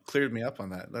cleared me up on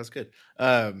that. That's good.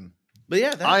 But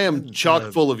yeah, I am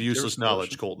chock full of useless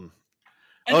knowledge, Colton.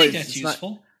 I think that's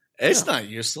useful. It's not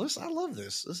useless. I love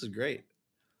this. This is great.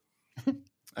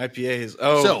 IPAs.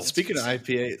 Oh, so, speaking of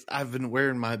IPAs, I've been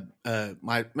wearing my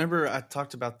remember I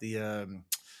talked about the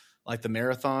like the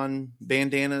marathon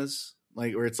bandanas,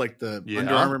 like where it's like the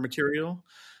Under Armour material.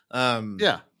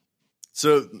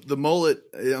 So the mullet,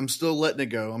 I'm still letting it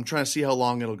go. I'm trying to see how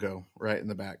long it'll go right in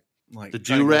the back. Like the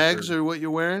do-rags are what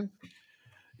you're wearing?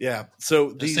 Yeah.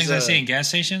 So those things I see in gas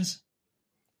stations?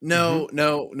 No.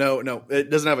 It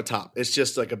doesn't have a top. It's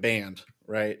just like a band,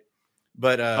 right?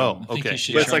 But okay.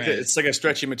 But it's like a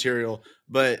stretchy material.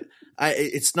 But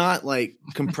it's not like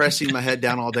compressing my head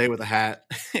down all day with a hat.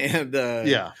 And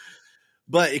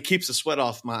but it keeps the sweat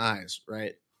off my eyes,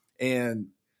 right? And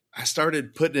I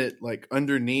started putting it like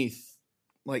underneath,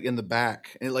 like in the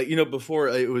back, and like before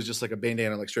it was just like a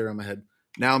bandana like straight around my head.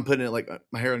 Now I'm putting it like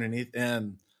my hair underneath,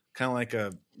 and kind of like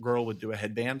a girl would do a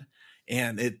headband,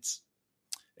 and it's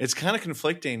kind of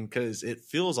conflicting because it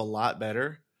feels a lot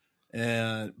better,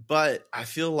 but I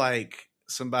feel like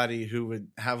somebody who would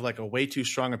have like a way too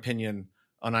strong opinion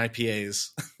on IPAs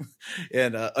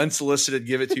and unsolicited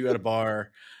give it to you at a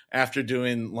bar after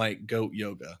doing like goat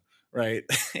yoga, right?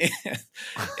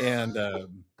 and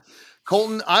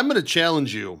Colton, I'm going to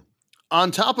challenge you.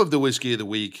 On top of the whiskey of the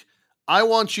week, I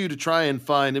want you to try and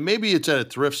find, and maybe it's at a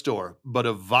thrift store, but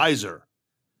a visor.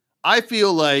 I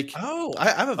feel like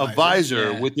I have a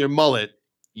visor with your mullet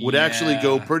would actually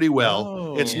go pretty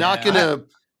well. It's not gonna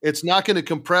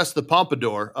compress the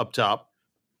pompadour up top,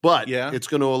 but it's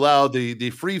going to allow the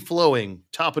free flowing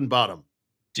top and bottom.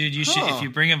 Dude, you should. If you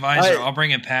bring a visor, I'll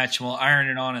bring a patch. We'll iron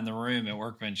it on in the room at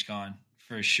Workbench Con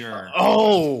for sure.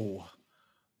 Oh,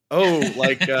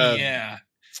 like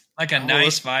like a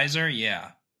nice visor.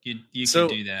 Yeah, you can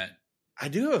do that. I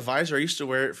do have a visor. I used to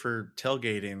wear it for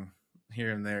tailgating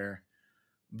here and there,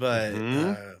 but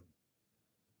I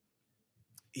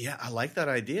like that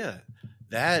idea.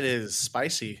 That is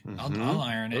spicy. I'll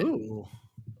iron it. Ooh.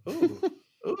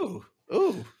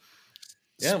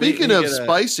 Yeah, Speaking of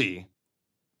spicy,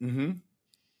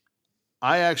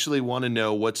 I actually want to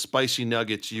know what spicy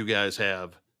nuggets you guys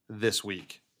have this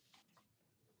week.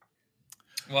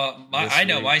 Well, I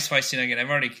know my spicy nugget. I've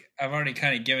already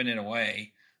kind of given it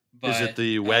away. But, is it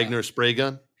the Wagner spray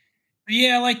gun?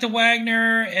 Yeah, like the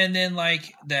Wagner, and then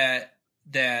like that.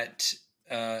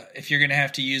 If you're going to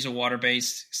have to use a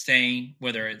water-based stain,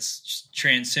 whether it's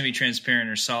semi-transparent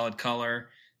or solid color,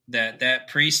 that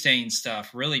pre-stain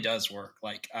stuff really does work.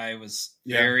 Like I was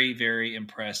very, very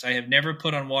impressed. I have never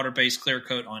put on water-based clear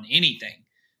coat on anything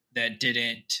that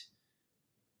didn't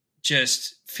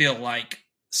just feel like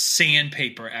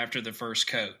sandpaper after the first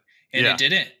coat. And it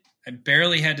didn't. I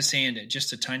barely had to sand it,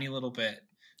 just a tiny little bit.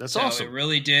 That's awesome. It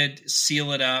really did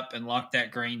seal it up and lock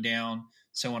that grain down.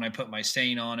 So when I put my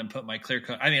stain on and put my clear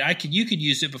coat, I mean, you could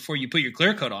use it before you put your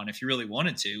clear coat on if you really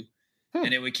wanted to,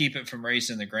 and it would keep it from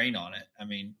raising the grain on it. I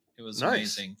mean, it was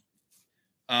amazing.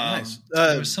 Nice.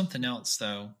 There was something else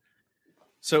though.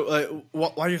 So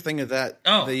while you're thinking of that,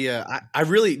 I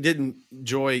really didn't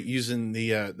enjoy using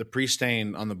the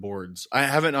pre-stain on the boards. I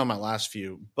haven't on my last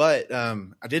few, but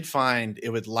I did find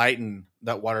it would lighten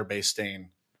that water-based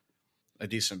stain a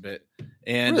decent bit,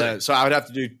 and so I would have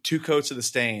to do 2 coats of the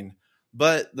stain.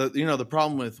 But the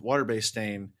problem with water-based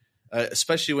stain,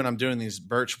 especially when I'm doing these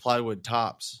birch plywood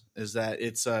tops, is that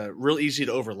it's real easy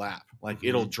to overlap. Like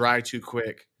it'll dry too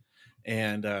quick.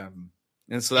 And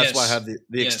so that's why I have the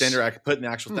extender I could put in the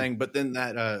actual thing. But then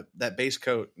that base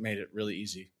coat made it really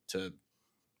easy to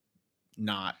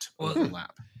not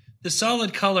overlap. The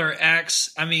solid color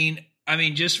acts. I mean,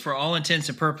 just for all intents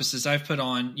and purposes, I've put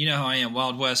on, you know how I am,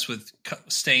 Wild West with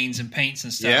stains and paints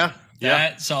and stuff.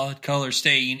 That solid color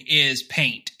stain is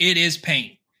paint. It is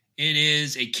paint. It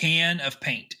is a can of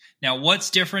paint. Now, what's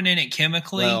different in it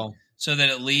chemically so that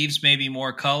it leaves maybe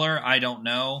more color? I don't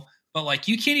know. But like,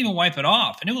 you can't even wipe it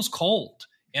off. And it was cold.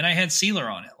 And I had sealer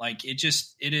on it. Like, it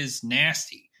is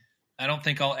nasty. I don't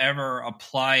think I'll ever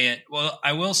apply it. Well,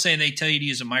 I will say they tell you to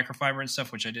use a microfiber and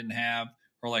stuff, which I didn't have,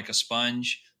 or like a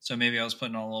sponge. So maybe I was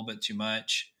putting on a little bit too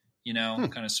much,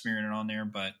 kind of smearing it on there.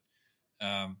 But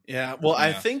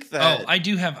I think that I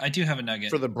do have a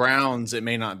nugget for the browns. It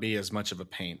may not be as much of a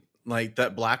paint like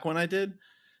that black one I did.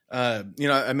 I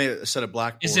made a set of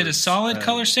black. Is it a solid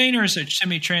color stain or is it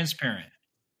semi-transparent?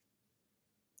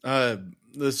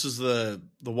 This is the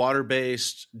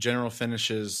water-based General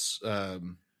Finishes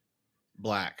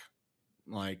black.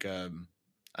 Like I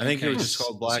think it was just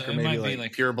called black, or maybe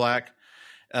like pure black.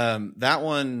 That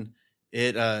one,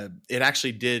 it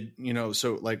actually did,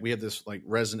 so like we have this like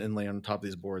resin inlay on top of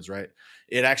these boards, right?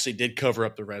 It actually did cover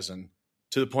up the resin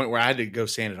to the point where I had to go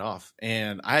sand it off,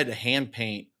 and I had to hand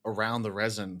paint around the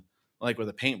resin like with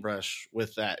a paintbrush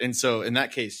with that. And so in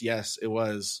that case, yes, it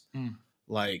was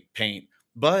like paint.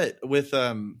 But with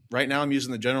right now I'm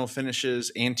using the General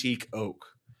Finishes Antique Oak,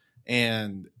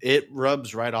 and it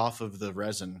rubs right off of the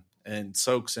resin and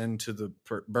soaks into the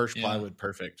birch plywood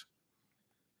perfect.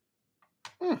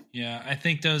 Yeah, I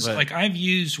think those, like I've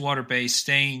used water-based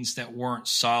stains that weren't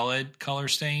solid color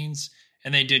stains,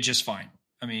 and they did just fine.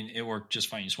 I mean, it worked just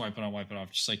fine. You just wipe it on, wipe it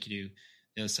off, just like you do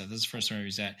the other stuff. This is the first time I've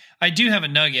used that. I do have a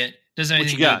nugget. Doesn't have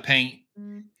anything to do with paint.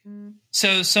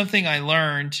 So something I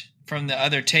learned from the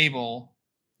other table,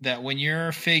 that when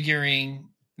you're figuring,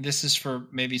 this is for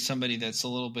maybe somebody that's a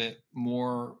little bit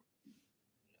more,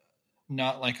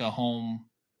 not like a home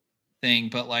thing,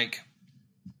 but like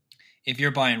if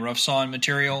you're buying rough sawn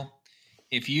material,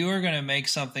 if you are going to make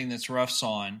something that's rough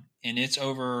sawn and it's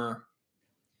over,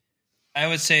 I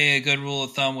would say a good rule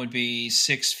of thumb would be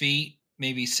 6 feet,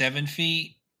 maybe 7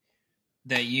 feet,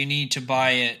 that you need to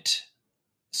buy it.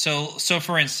 So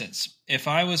for instance, if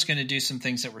I was going to do some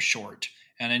things that were short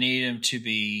and I needed them to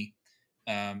be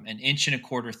 1.25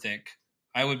 inches thick,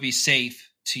 I would be safe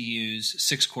to use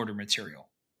 6/4 material,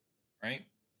 right?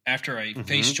 After I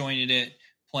face jointed it,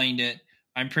 planed it,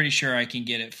 I'm pretty sure I can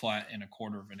get it flat in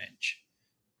 1/4 inch.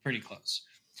 Pretty close.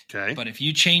 Okay. But if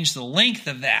you change the length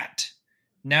of that,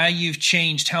 now you've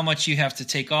changed how much you have to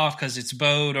take off because it's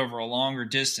bowed over a longer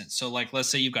distance. So like, let's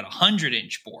say you've got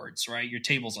 100-inch boards, right? Your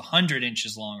table's 100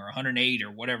 inches long or 108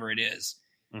 or whatever it is.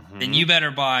 Then you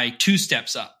better buy 2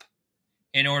 steps up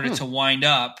in order to wind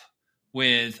up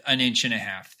with 1.5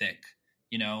 inches thick,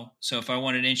 So if I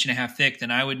want 1.5 inches thick,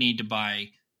 then I would need to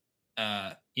buy,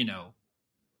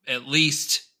 at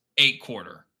least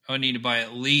 8/4. I would need to buy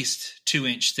at least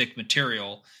 2-inch thick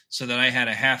material so that I had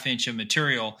a 1/2 inch of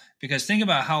material. Because think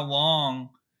about how long,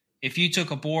 if you took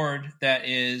a board that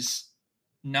is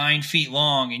 9 feet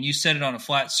long and you set it on a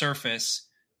flat surface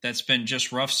that's been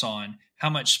just rough sawn, how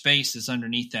much space is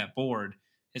underneath that board?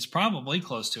 It's probably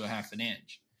close to a 1/2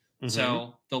 inch.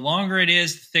 So the longer it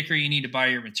is, the thicker you need to buy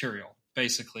your material,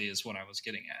 basically is what I was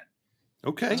getting at.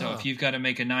 Okay. So if you've got to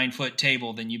make a 9-foot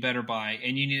table, then you better buy,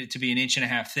 and you need it to be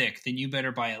 1.5 inches thick, then you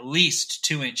better buy at least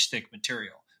 2-inch thick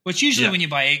material, which usually when you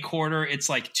buy 8/4, it's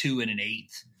like 2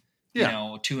 1/8,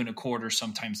 2 1/4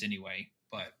 sometimes anyway.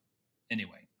 But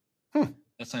anyway,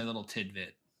 that's my little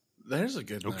tidbit. There's a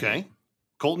good nugget. Okay.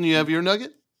 Colton, you have your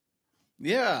nugget?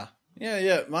 Yeah.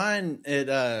 Mine, it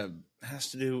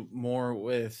has to do more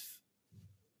with,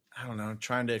 I don't know,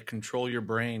 trying to control your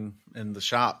brain in the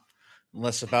shop,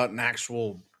 less about an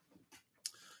actual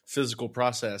physical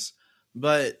process.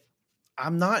 But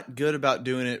I'm not good about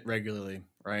doing it regularly,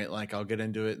 right? Like I'll get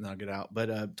into it and I'll get out. But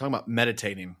talking about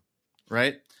meditating,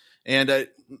 right? And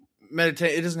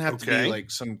meditate, it doesn't have to be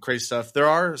like some crazy stuff. There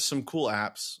are some cool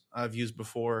apps I've used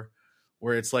before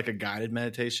where it's like a guided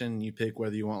meditation. You pick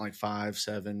whether you want like 5,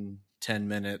 7, 10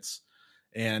 minutes,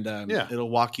 and it'll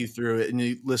walk you through it and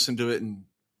you listen to it.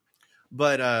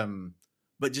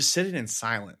 But just sitting in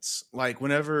silence, like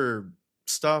whenever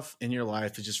stuff in your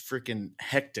life is just freaking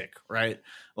hectic, right?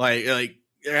 Like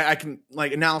I can,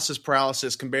 like, analysis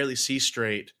paralysis, can barely see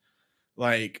straight.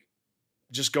 Like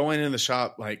just going in the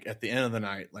shop, like at the end of the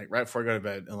night, like right before I go to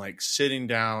bed, and like sitting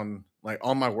down, like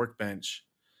on my workbench,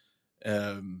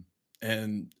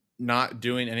 and not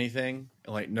doing anything.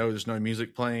 Like, no, there's no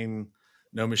music playing,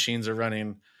 no machines are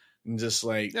running, and just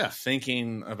like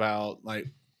thinking about like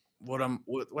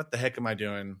what the heck am I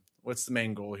doing? What's the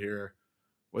main goal here?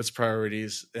 What's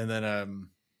priorities? And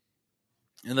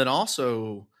then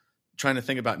also trying to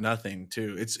think about nothing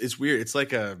too. It's weird. It's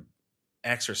like a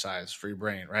exercise for your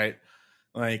brain, right?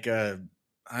 Like, I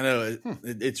know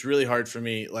it's really hard for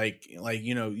me. Like,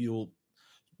 you'll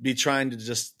be trying to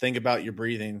just think about your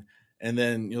breathing, and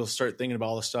then you'll start thinking about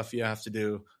all the stuff you have to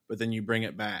do, but then you bring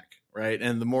it back. Right.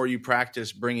 And the more you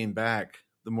practice bringing back,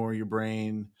 the more your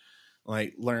brain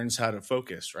like learns how to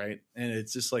focus. Right. And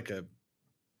it's just like a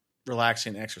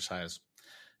relaxing exercise.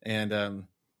 And,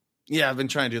 I've been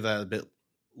trying to do that a bit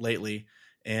lately,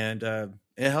 and,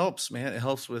 it helps, man. It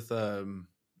helps with,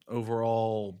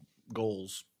 overall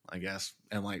goals, I guess.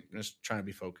 And like just trying to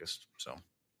be focused. So.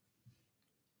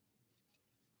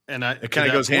 And it kind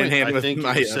of goes hand in hand with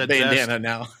my bandana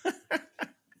now.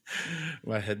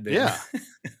 My headband. Yeah.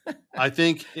 I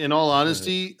think, in all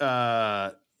honesty,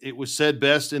 it was said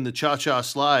best in the cha-cha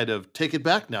slide of "Take it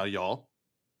back now, y'all."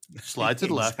 Slide to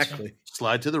the left,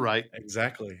 slide to the right,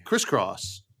 exactly.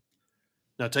 Crisscross.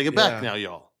 Now take it back now,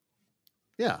 y'all.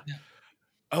 Yeah.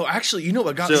 Oh, actually, you know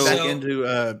what got me back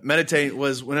into meditating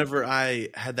was whenever I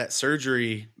had that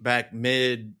surgery back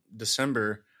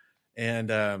mid-December, and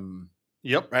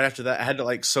right after that, I had to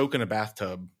like soak in a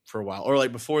bathtub for a while, or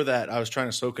like before that, I was trying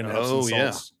to soak in Epsom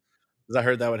salts because I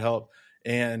heard that would help.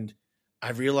 And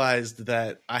I realized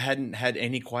that I hadn't had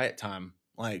any quiet time.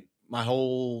 Like my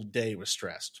whole day was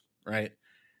stressed, right?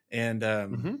 And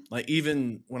like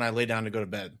even when I lay down to go to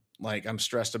bed, like I'm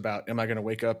stressed about, am I going to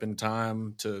wake up in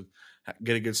time to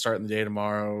get a good start in the day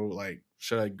tomorrow? Like,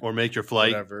 should I or make your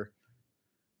flight? Whatever.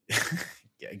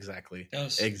 Yeah, exactly.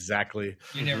 Exactly.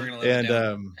 You're never gonna live it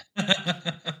down.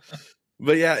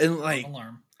 But yeah, and like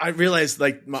I realized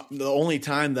like the only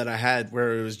time that I had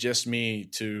where it was just me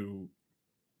to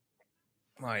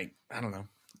like, I don't know,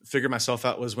 figure myself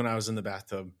out was when I was in the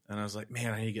bathtub, and I was like,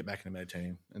 man, I need to get back into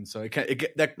meditating. And so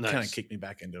that kind of kicked me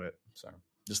back into it. So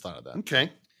just thought of that.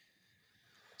 Okay.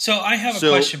 So I have a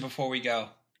question before we go.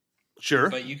 Sure.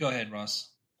 But you go ahead, Ross.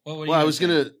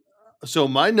 So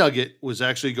my nugget was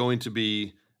actually going to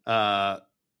be,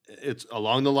 it's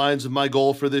along the lines of my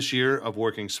goal for this year of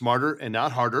working smarter and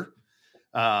not harder.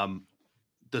 The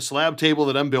slab table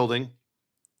that I'm building,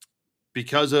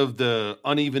 because of the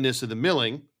unevenness of the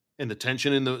milling and the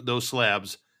tension in those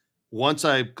slabs, once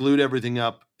I glued everything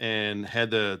up and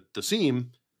had the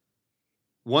seam,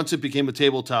 once it became a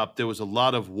tabletop, there was a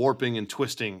lot of warping and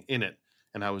twisting in it.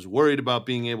 And I was worried about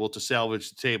being able to salvage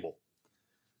the table.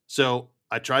 So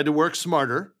I tried to work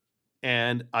smarter,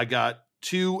 and I got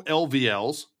 2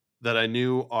 LVLs that I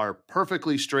knew are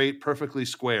perfectly straight, perfectly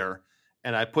square,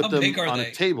 and I put them on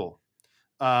a table.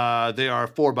 They are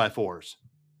 4x4s.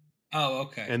 Oh,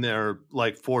 okay. And they're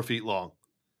like 4 feet long.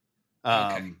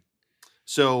 Okay.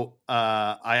 So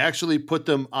I actually put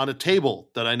them on a table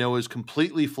that I know is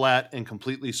completely flat and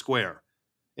completely square.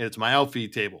 And it's my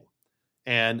outfeed table.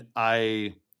 And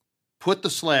I put the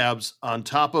slabs on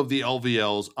top of the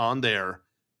LVLs on there,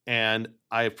 and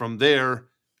I, from there,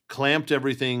 clamped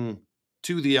everything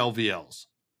to the LVLs.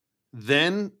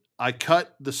 Then I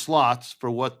cut the slots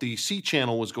for what the C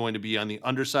channel was going to be on the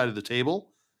underside of the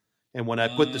table. And when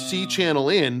I put the C channel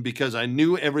in, because I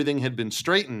knew everything had been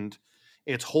straightened,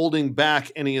 it's holding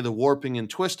back any of the warping and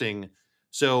twisting.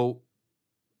 So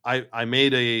I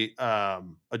made a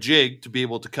jig to be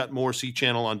able to cut more C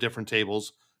channel on different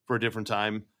tables for a different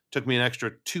time. Took me an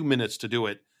extra 2 minutes to do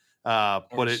it,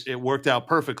 but it worked out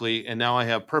perfectly. And now I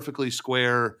have perfectly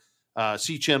square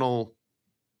C channel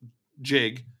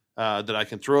jig that I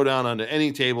can throw down onto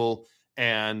any table.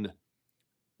 And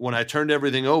when I turned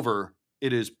everything over,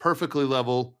 it is perfectly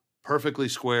level, perfectly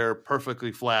square,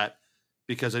 perfectly flat,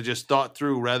 because I just thought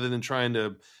through, rather than trying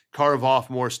to carve off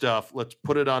more stuff, let's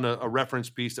put it on a reference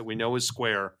piece that we know is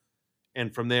square.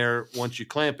 And from there, once you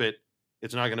clamp it,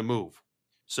 it's not going to move.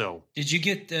 So did you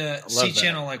get the C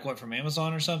channel from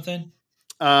Amazon or something?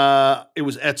 It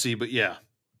was Etsy, but yeah.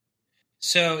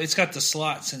 So it's got the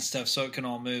slots and stuff, so it can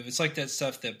all move. It's like that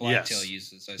stuff that Blacktail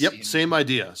uses. Same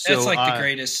idea. That's so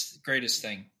the greatest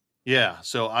thing. Yeah,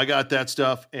 so I got that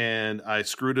stuff, and I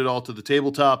screwed it all to the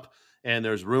tabletop, and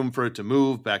there's room for it to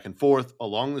move back and forth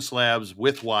along the slabs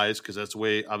width-wise, because that's the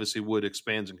way, obviously, wood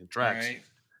expands and contracts. Right.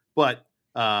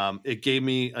 But it gave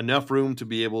me enough room to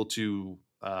be able to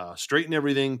straighten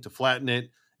everything, to flatten it,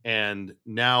 and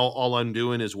now all I'm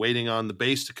doing is waiting on the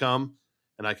base to come,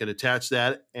 and I can attach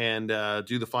that and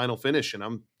do the final finish, and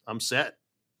I'm set.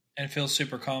 And feel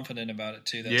super confident about it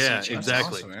too. That's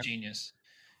exactly. Awesome, genius.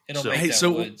 It'll make that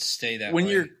wood stay that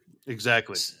way.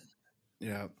 Exactly.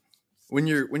 Yeah. When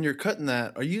you're cutting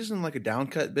that, are you using like a down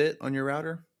cut bit on your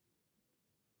router?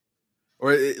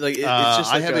 Or it's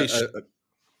just I like have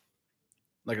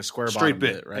like a square straight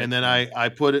bottom bit, right? and then I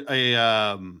put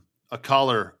a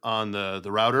collar on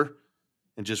the router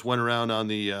and just went around on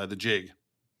the jig.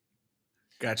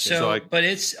 Gotcha. So, but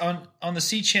it's on the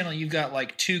C channel. You've got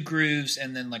like 2 grooves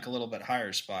and then like a little bit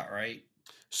higher spot, right?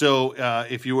 So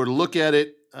if you were to look at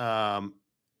it,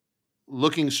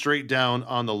 looking straight down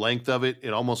on the length of it,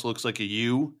 it almost looks like a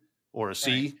U or a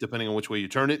C, Right. depending on which way you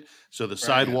turn it. So the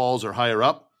side walls are higher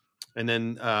up, and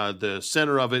then the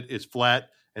center of it is flat,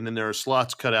 and then there are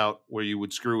slots cut out where you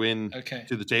would screw in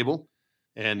to the table.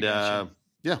 And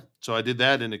so I did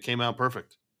that, and it came out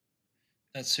perfect.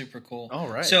 That's super cool. All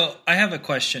right. So I have a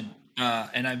question,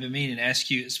 and I've been meaning to ask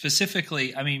you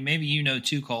specifically. I mean, maybe you know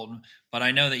too, Colton, but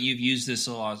I know that you've used this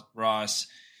a lot, Ross.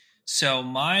 So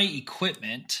my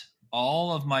equipment,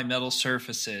 all of my metal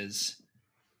surfaces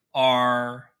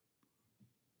are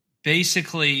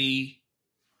basically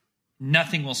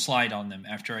nothing will slide on them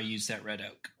after I use that red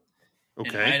oak.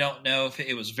 Okay. And I don't know if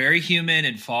it was very humid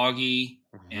and foggy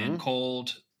and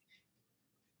cold,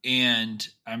 and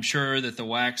I'm sure that the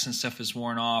wax and stuff is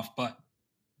worn off, but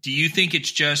do you think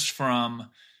it's just from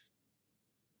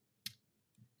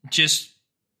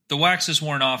the wax is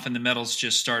worn off and the metal's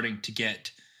just starting to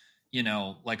get,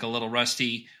 like a little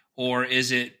rusty, or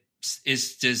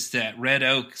does that red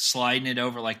oak sliding it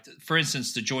over? Like, for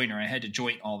instance, the joiner, I had to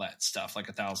joint all that stuff like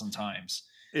 1,000 times.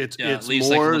 It's leaves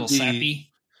more like a little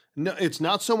sappy. No, it's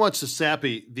not so much the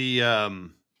sappy.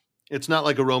 It's not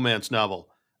like a romance novel.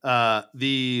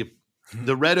 The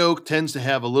red oak tends to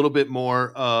have a little bit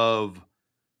more of,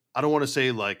 I don't want to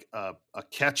say like a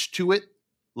catch to it.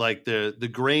 Like the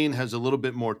grain has a little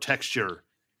bit more texture,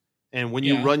 and when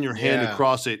you run your hand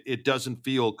across it, it doesn't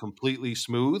feel completely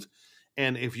smooth.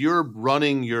 And if you're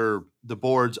running the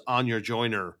boards on your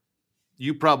joiner,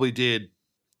 you probably did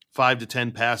 5 to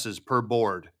 10 passes per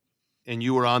board, and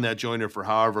you were on that joiner for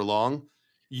however long,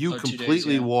 you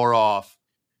completely wore off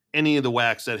any of the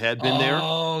wax that had been there.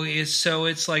 Oh,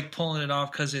 it's like pulling it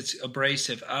off because it's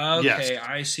abrasive. Okay, yes.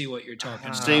 I see what you're talking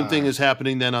about. Same thing is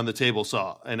happening then on the table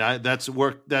saw, and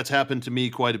that's happened to me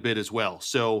quite a bit as well.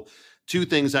 So 2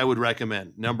 things I would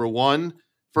recommend. Number 1,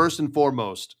 first and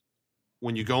foremost,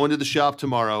 when you go into the shop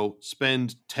tomorrow,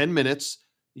 spend 10 minutes,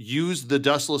 use the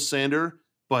dustless sander,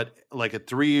 but like a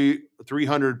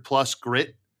 300 plus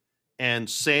grit, and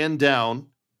sand down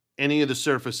any of the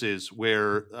surfaces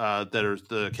where that are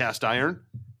the cast iron.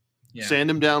 Sand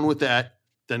them down with that,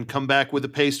 then come back with the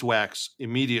paste wax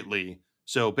immediately.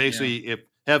 So basically, if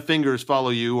have fingers follow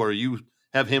you, or you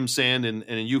have him sand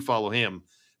and you follow him,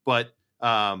 but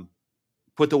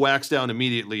put the wax down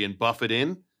immediately and buff it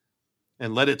in,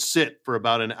 and let it sit for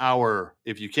about an hour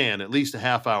if you can, at least a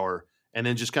half hour, and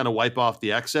then just kind of wipe off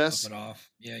the excess. Wipe it off.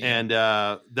 Yeah. And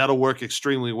that'll work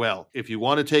extremely well. If you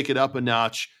want to take it up a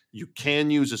notch, you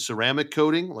can use a ceramic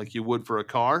coating like you would for a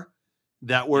car.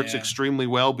 That works extremely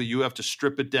well, but you have to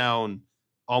strip it down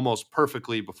almost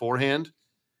perfectly beforehand,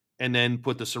 and then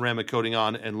put the ceramic coating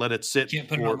on and let it sit. Can't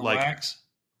put it on the wax?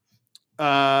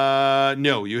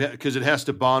 No, because it has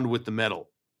to bond with the metal.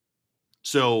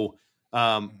 So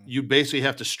you basically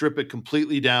have to strip it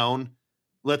completely down.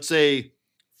 Let's say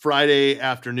Friday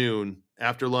afternoon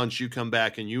after lunch, you come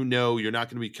back and you're not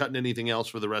going to be cutting anything else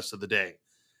for the rest of the day.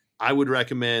 I would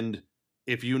recommend,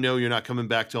 if you're not coming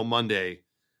back till Monday,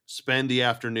 spend the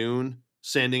afternoon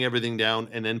sanding everything down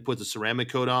and then put the ceramic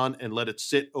coat on and let it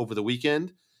sit over the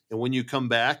weekend. And when you come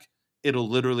back, it'll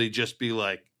literally just be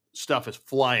like stuff is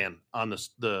flying on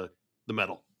the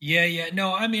metal. Yeah.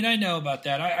 No, I mean, I know about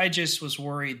that. I just was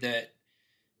worried that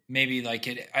maybe like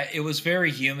it was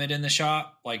very humid in the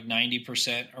shop, like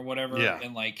 90% or whatever. Yeah.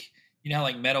 And like, how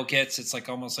like metal gets, it's like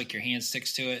almost like your hand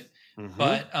sticks to it. Mm-hmm.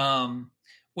 But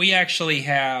we actually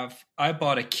I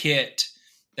bought a kit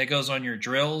that goes on your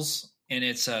drills, and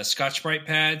it's Scotch-Brite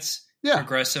pads,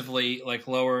 progressively like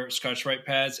lower Scotch-Brite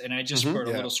pads. And I just poured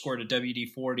a little squirt of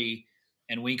WD-40,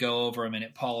 and we go over them and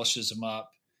it polishes them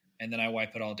up. And then I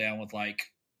wipe it all down with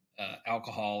like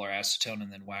alcohol or acetone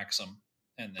and then wax them.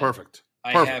 And then Perfect.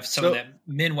 I have some of that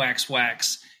Minwax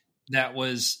wax that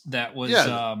was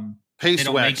paste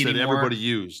wax that everybody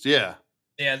used. Yeah.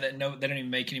 Yeah, they don't even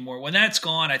make anymore. When that's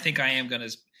gone, I think I am gonna.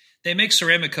 They make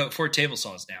ceramic coat for table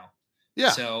saws now. Yeah,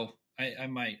 so I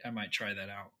might try that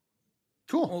out.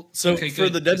 Cool. Well, so for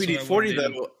the WD-40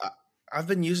 though, I've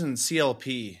been using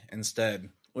CLP instead.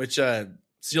 Which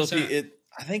CLP,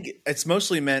 I think it's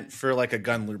mostly meant for like a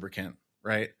gun lubricant,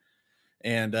 right?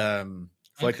 And for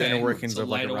like the inner workings of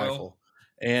like a rifle.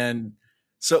 And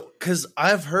so, because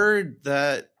I've heard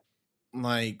that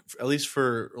like at least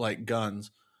for like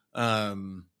guns,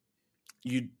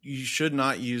 you should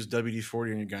not use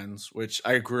WD-40 on your guns, which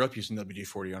I grew up using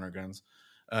WD-40 on our guns,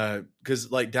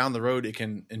 because like down the road it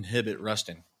can inhibit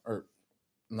rusting, or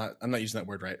I'm not using that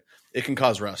word right. It can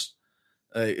cause rust,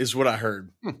 is what I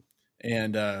heard,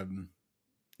 and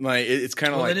like it's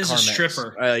kind of like it is Carmex. a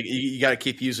stripper. Like you got to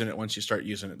keep using it once you start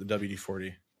using it, the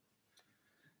WD-40.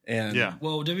 And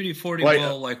well, WD-40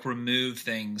 will like remove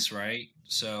things, right?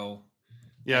 So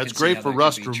yeah, it's great for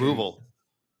rust removal.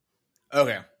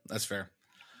 Okay, that's fair.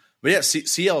 But yeah,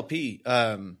 CLP.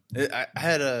 I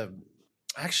had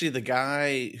actually the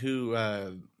guy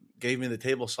who gave me the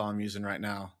table saw I'm using right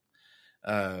now.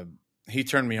 He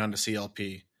turned me on to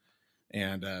CLP,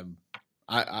 and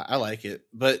I like it.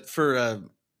 But for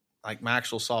like my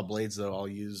actual saw blades, though, I'll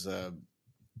use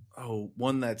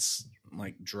one that's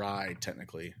like dry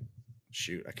technically.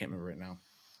 Shoot, I can't remember right now.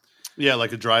 Yeah,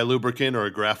 like a dry lubricant or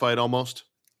a graphite almost.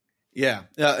 Yeah,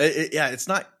 it's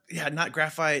not. Yeah, not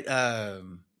graphite.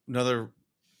 Another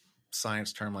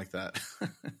science term like that.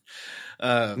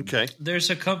 Okay. There's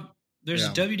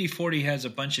WD-40 has a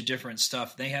bunch of different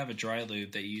stuff. They have a dry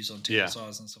lube that you use on table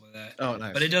saws and stuff like that. Oh,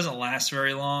 nice. But it doesn't last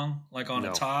very long, like on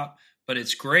a top. But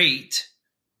it's great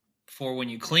for when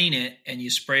you clean it and you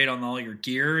spray it on all your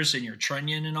gears and your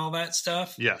trunnion and all that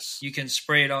stuff. Yes. You can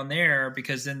spray it on there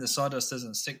because then the sawdust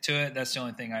doesn't stick to it. That's the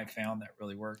only thing I've found that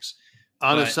really works.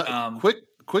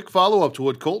 Quick follow up to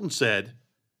what Colton said.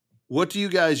 What do you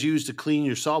guys use to clean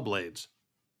your saw blades?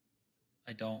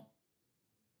 I don't.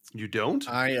 You don't?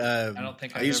 I don't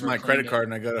think I use my credit card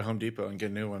and I go to Home Depot and get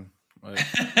a new one. Like,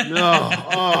 no.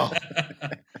 Oh.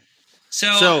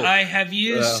 So I have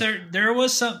used there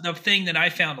was the thing that I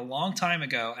found a long time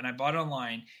ago and I bought it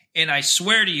online, and I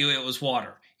swear to you it was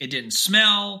water. It didn't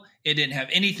smell, it didn't have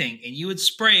anything, and you would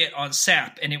spray it on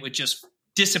sap and it would just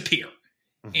disappear.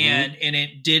 Mm-hmm. And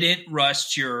it didn't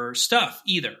rust your stuff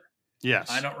either.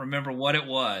 Yes. I don't remember what it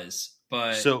was,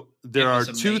 but so there are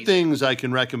two things I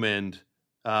can recommend,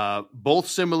 both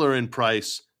similar in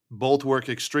price, both work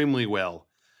extremely well.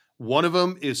 One of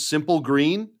them is Simple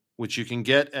Green, which you can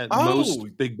get at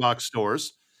most big box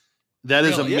stores. That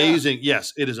is amazing. Yeah.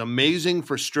 Yes, it is amazing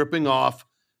for stripping off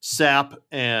sap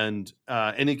and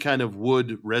any kind of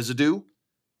wood residue.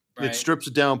 Right. It strips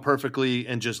it down perfectly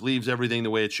and just leaves everything the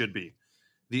way it should be.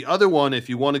 The other one, if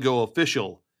you want to go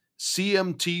official,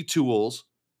 CMT Tools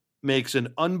makes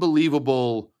an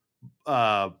unbelievable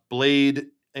blade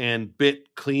and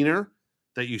bit cleaner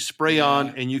that you spray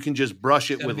on, and you can just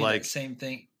brush it with like same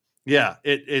thing. Yeah,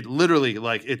 it literally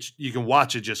like you can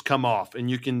watch it just come off,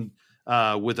 and you can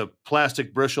with a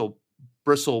plastic bristle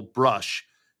brush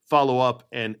follow up,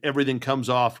 and everything comes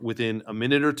off within a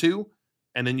minute or two,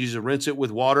 and then you just rinse it with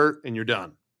water, and you're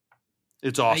done.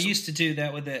 It's awesome. I used to do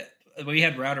that with it. We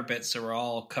had router bits that were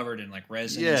all covered in like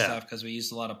resin and stuff because we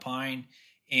used a lot of pine.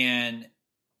 And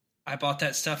I bought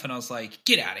that stuff and I was like,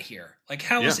 "Get out of here!" Like,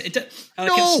 how is it?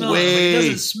 No way!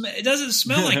 It doesn't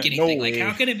smell like anything. Like,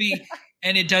 how can it be?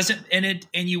 And it doesn't. And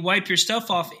you wipe your stuff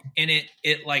off, and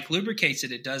it like lubricates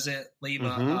it. It doesn't leave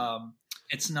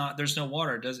it's not. There's no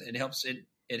water. It helps.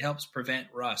 It helps prevent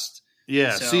rust.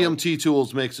 Yeah, so, CMT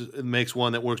Tools makes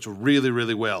one that works really,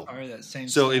 really well. That same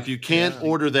so stuff. If you can't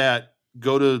order that,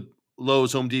 go to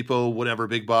Lowe's, Home Depot, whatever,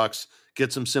 big box,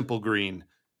 get some Simple Green.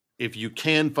 If you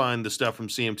can find the stuff from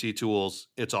CMT Tools,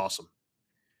 it's awesome.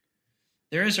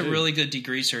 There is a really good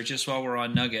degreaser, just while we're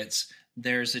on nuggets.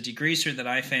 There's a degreaser that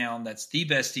I found that's the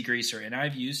best degreaser, and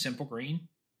I've used Simple Green,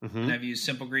 and I've used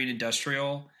Simple Green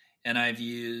Industrial, and I've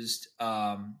used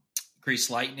Grease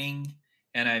Lightning,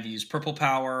 and I've used Purple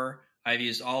Power. I've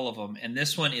used all of them, and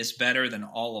this one is better than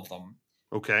all of them.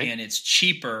 Okay. And it's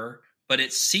cheaper, but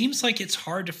it seems like it's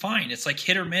hard to find. It's like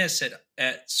hit or miss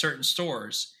at certain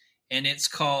stores. And it's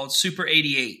called Super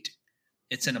 88.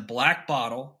 It's in a black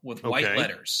bottle with white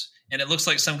letters. And it looks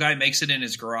like some guy makes it in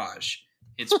his garage.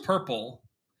 It's purple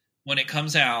when it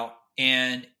comes out.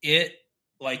 And it,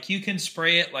 like, you can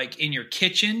spray it like in your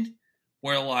kitchen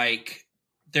where like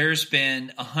there's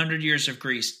been 100 years of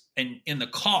grease and in the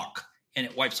caulk, and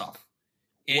it wipes off.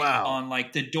 On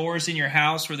like the doors in your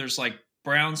house where there's like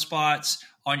brown spots,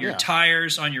 on your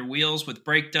tires, on your wheels with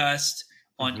brake dust,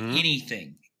 on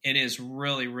anything. It is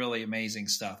really, really amazing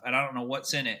stuff. And I don't know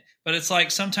what's in it, but it's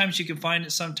like sometimes you can find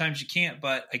it, sometimes you can't.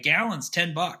 But a gallon's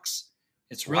 $10.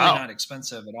 It's really not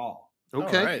expensive at all.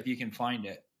 Okay, if you can find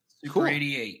it. Super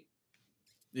 88.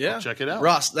 Yeah, I'll check it out,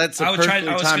 Ross. That's I was going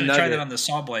to try that on the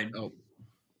saw blade. Oh,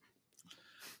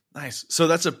 nice. So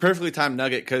that's a perfectly timed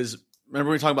nugget because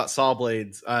remember we were talking about saw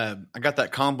blades. I got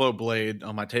that combo blade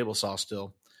on my table saw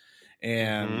still,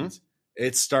 and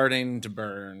it's starting to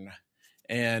burn.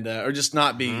 and or just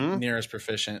not be near as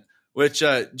proficient. Which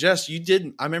Jess, you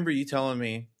didn't. I remember you telling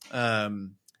me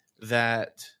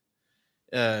that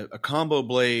a combo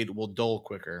blade will dull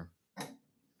quicker.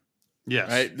 Yes.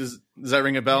 Right? Does that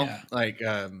ring a bell? Yeah. Like,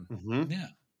 Yeah.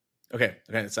 Okay,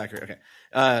 it's accurate.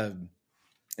 Okay.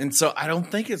 And so I don't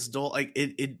think it's dull. Like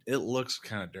it looks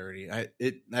kind of dirty.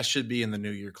 That should be in the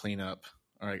New Year cleanup.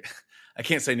 All right. I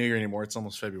can't say New Year anymore. It's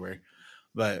almost February.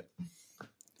 But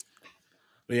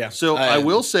yeah. So I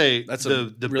will say that's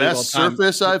the really best well-timed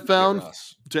surface I've found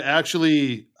Ross. to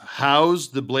actually house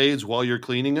the blades while you're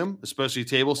cleaning them, especially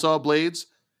table saw blades.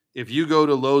 If you go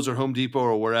to Lowe's or Home Depot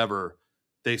or wherever,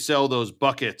 they sell those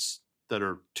buckets that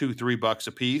are $2-3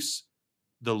 a piece.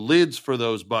 The lids for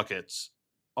those buckets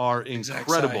are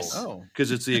incredible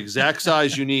because it's the exact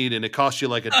size you need, and it costs you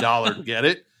like $1 to get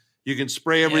it. You can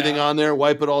spray everything on there,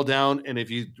 wipe it all down, and if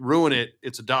you ruin it,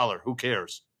 it's $1. Who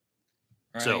cares?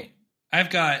 Right. So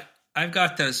I've got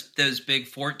those big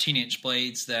 14-inch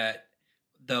blades that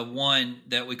the one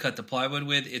that we cut the plywood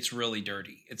with, it's really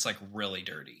dirty. It's like really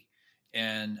dirty.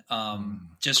 And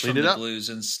just Clean from it the up. glues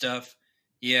and stuff.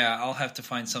 Yeah, I'll have to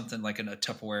find something like a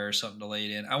Tupperware or something to lay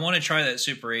it in. I want to try that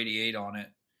Super 88 on it.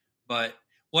 But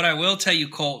what I will tell you,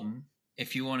 Colton,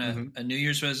 if you want a New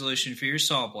Year's resolution for your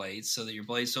saw blades so that your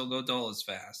blades don't go dull as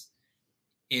fast,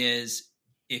 is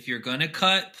if you're going to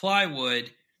cut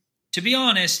plywood, to be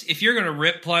honest, if you're going to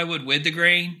rip plywood with the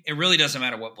grain, it really doesn't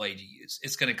matter what blade you use.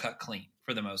 It's going to cut clean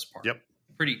for the most part. Yep.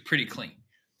 Pretty clean.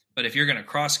 But if you're going to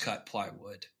cross-cut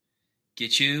plywood,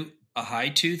 get you a high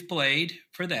tooth blade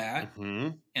for that,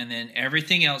 and then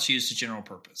everything else used to general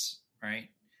purpose, right?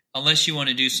 Unless you want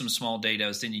to do some small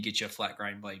dados, then you get you a flat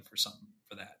grind blade for something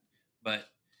for that. But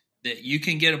that you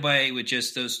can get away with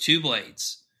just those two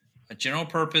blades, a general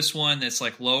purpose one that's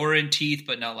like lower in teeth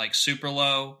but not like super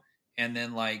low, and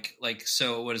then like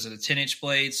so what is it, a 10-inch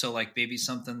blade? So like maybe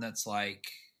something that's like,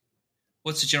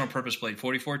 what's the general purpose blade?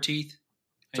 44 teeth.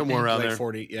 Somewhere around like there.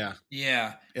 40, yeah.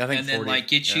 Yeah. I think and then 40, like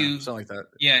get you something like that.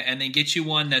 Yeah, and then get you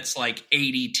one that's like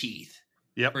 80 teeth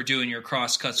for doing your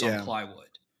cross cuts on plywood.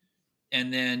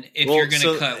 And then if you're going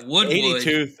to cut wood, 80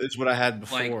 tooth is what I had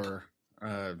before.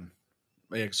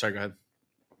 Like, sorry, go ahead.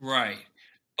 Right.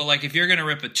 But like if you're going to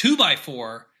rip a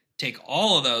 2x4, take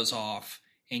all of those off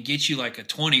and get you like a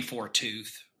 24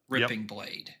 tooth ripping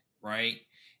blade, right?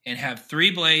 And have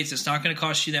 3 blades. It's not going to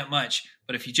cost you that much.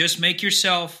 But if you just make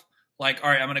yourself like,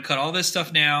 all right, I'm going to cut all this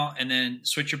stuff now and then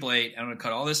switch your blade. I'm going to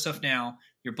cut all this stuff now.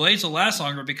 Your blades will last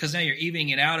longer because now you're evening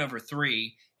it out over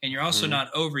 3, and you're also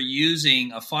not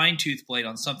overusing a fine tooth blade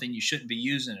on something you shouldn't be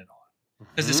using it on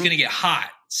because it's going to get hot.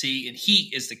 See, and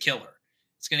heat is the killer.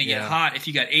 It's going to get hot if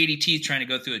you got 80 teeth trying to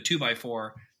go through a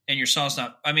 2x4 and your saw's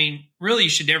not. I mean, really, you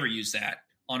should never use that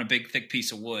on a big, thick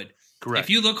piece of wood. Correct. If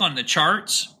you look on the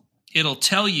charts, it'll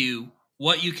tell you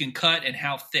what you can cut and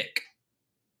how thick,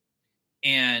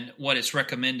 and what it's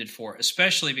recommended for,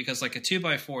 especially because like a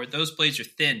 2x4, those blades are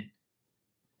thin.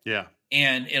 Yeah.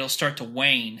 And it'll start to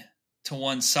wane to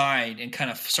one side and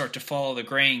kind of start to follow the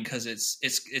grain because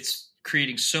it's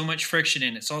creating so much friction,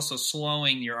 and it's also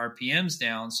slowing your RPMs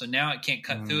down. So now it can't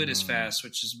cut through it as fast,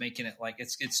 which is making it like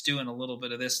it's doing a little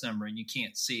bit of this number and you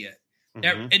can't see it.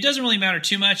 Now, it doesn't really matter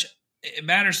too much. It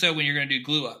matters though when you're going to do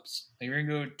glue ups. Like you're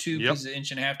going to go 2 pieces of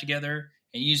 1.5 inch together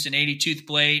and use an 80 tooth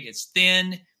blade. It's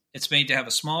thin. It's made to have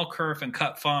a small kerf and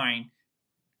cut fine.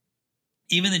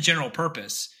 Even the general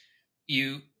purpose,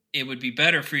 it would be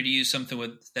better for you to use something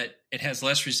with that it has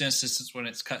less resistance when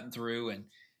it's cutting through, and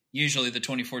usually the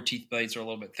 24 teeth blades are a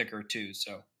little bit thicker too.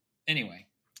 So anyway.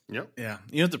 Yep. Yeah.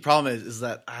 You know what the problem is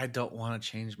that I don't want to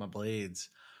change my blades,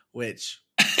 which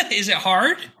is it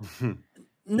hard?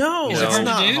 No, is it it's hard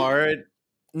not to do? hard.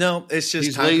 No, it's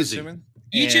just time consuming.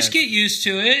 You just get used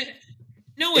to it.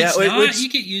 No, it's not. You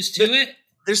get used to it.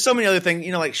 There's so many other things,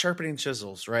 like sharpening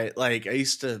chisels, right? Like I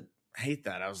used to hate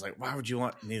that. I was like, why would you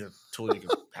need a tool you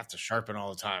have to sharpen all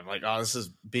the time? Like, oh, this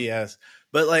is BS.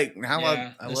 But like now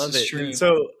I love it. True. And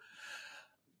so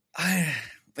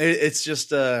it's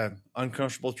just a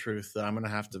uncomfortable truth that I'm going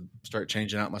to have to start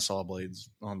changing out my saw blades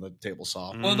on the table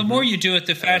saw. Well, the more you do it,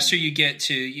 the faster you get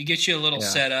you a little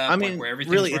setup. I mean, like where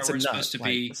everything's really, right it's where it's a supposed to nut.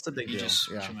 be. It's the big you deal. just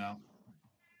switch them out.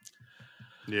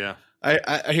 Yeah.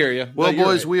 I hear you. Well,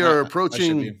 boys, right. we are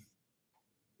approaching.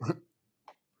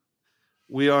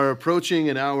 We are approaching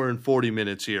an hour and 40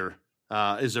 minutes here.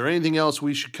 Is there anything else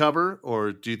we should cover,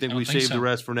 or do you think we save the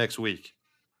rest for next week?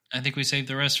 I think we save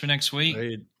the rest for next week.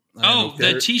 I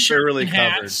the t-shirt really and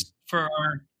hats for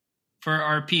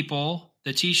our people.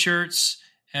 The t-shirts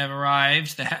have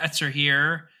arrived. The hats are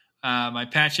here. My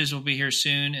patches will be here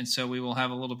soon, and so we will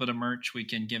have a little bit of merch we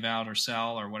can give out or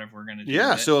sell or whatever we're going to do.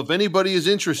 Yeah, so if anybody is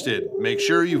interested, make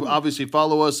sure you obviously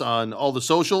follow us on all the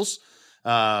socials.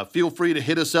 Feel free to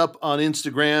hit us up on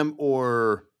Instagram,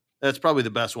 or that's probably the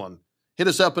best one. Hit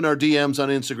us up in our DMs on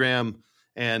Instagram,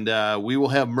 and we will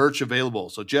have merch available.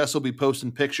 So Jess will be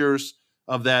posting pictures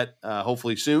of that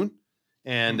hopefully soon,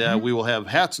 and we will have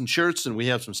hats and shirts, and we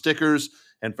have some stickers.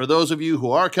 And for those of you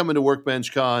who are coming to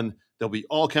Workbench Con, there'll be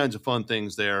all kinds of fun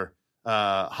things there.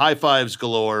 High fives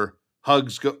galore,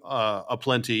 hugs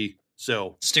aplenty.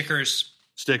 So stickers.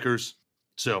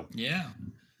 So yeah.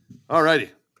 All righty.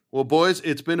 Well, boys,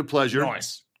 it's been a pleasure.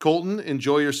 Nice. Colton,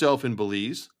 enjoy yourself in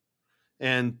Belize.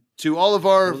 And to all of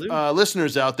our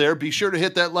listeners out there, be sure to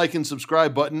hit that like and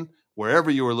subscribe button wherever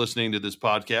you are listening to this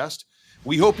podcast.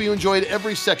 We hope you enjoyed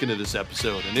every second of this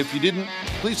episode. And if you didn't,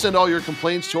 please send all your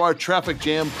complaints to our traffic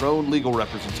jam prone legal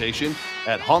representation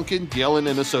at Honkin, Yellen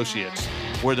and Associates,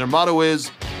 where their motto is,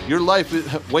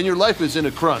 when your life is in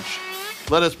a crunch,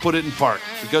 let us put it in park,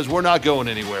 because we're not going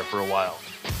anywhere for a while.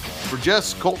 For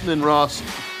Jess, Colton, and Ross,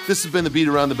 this has been the Beat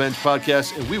Around the Bench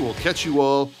podcast, and we will catch you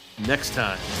all next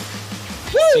time.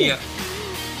 See ya.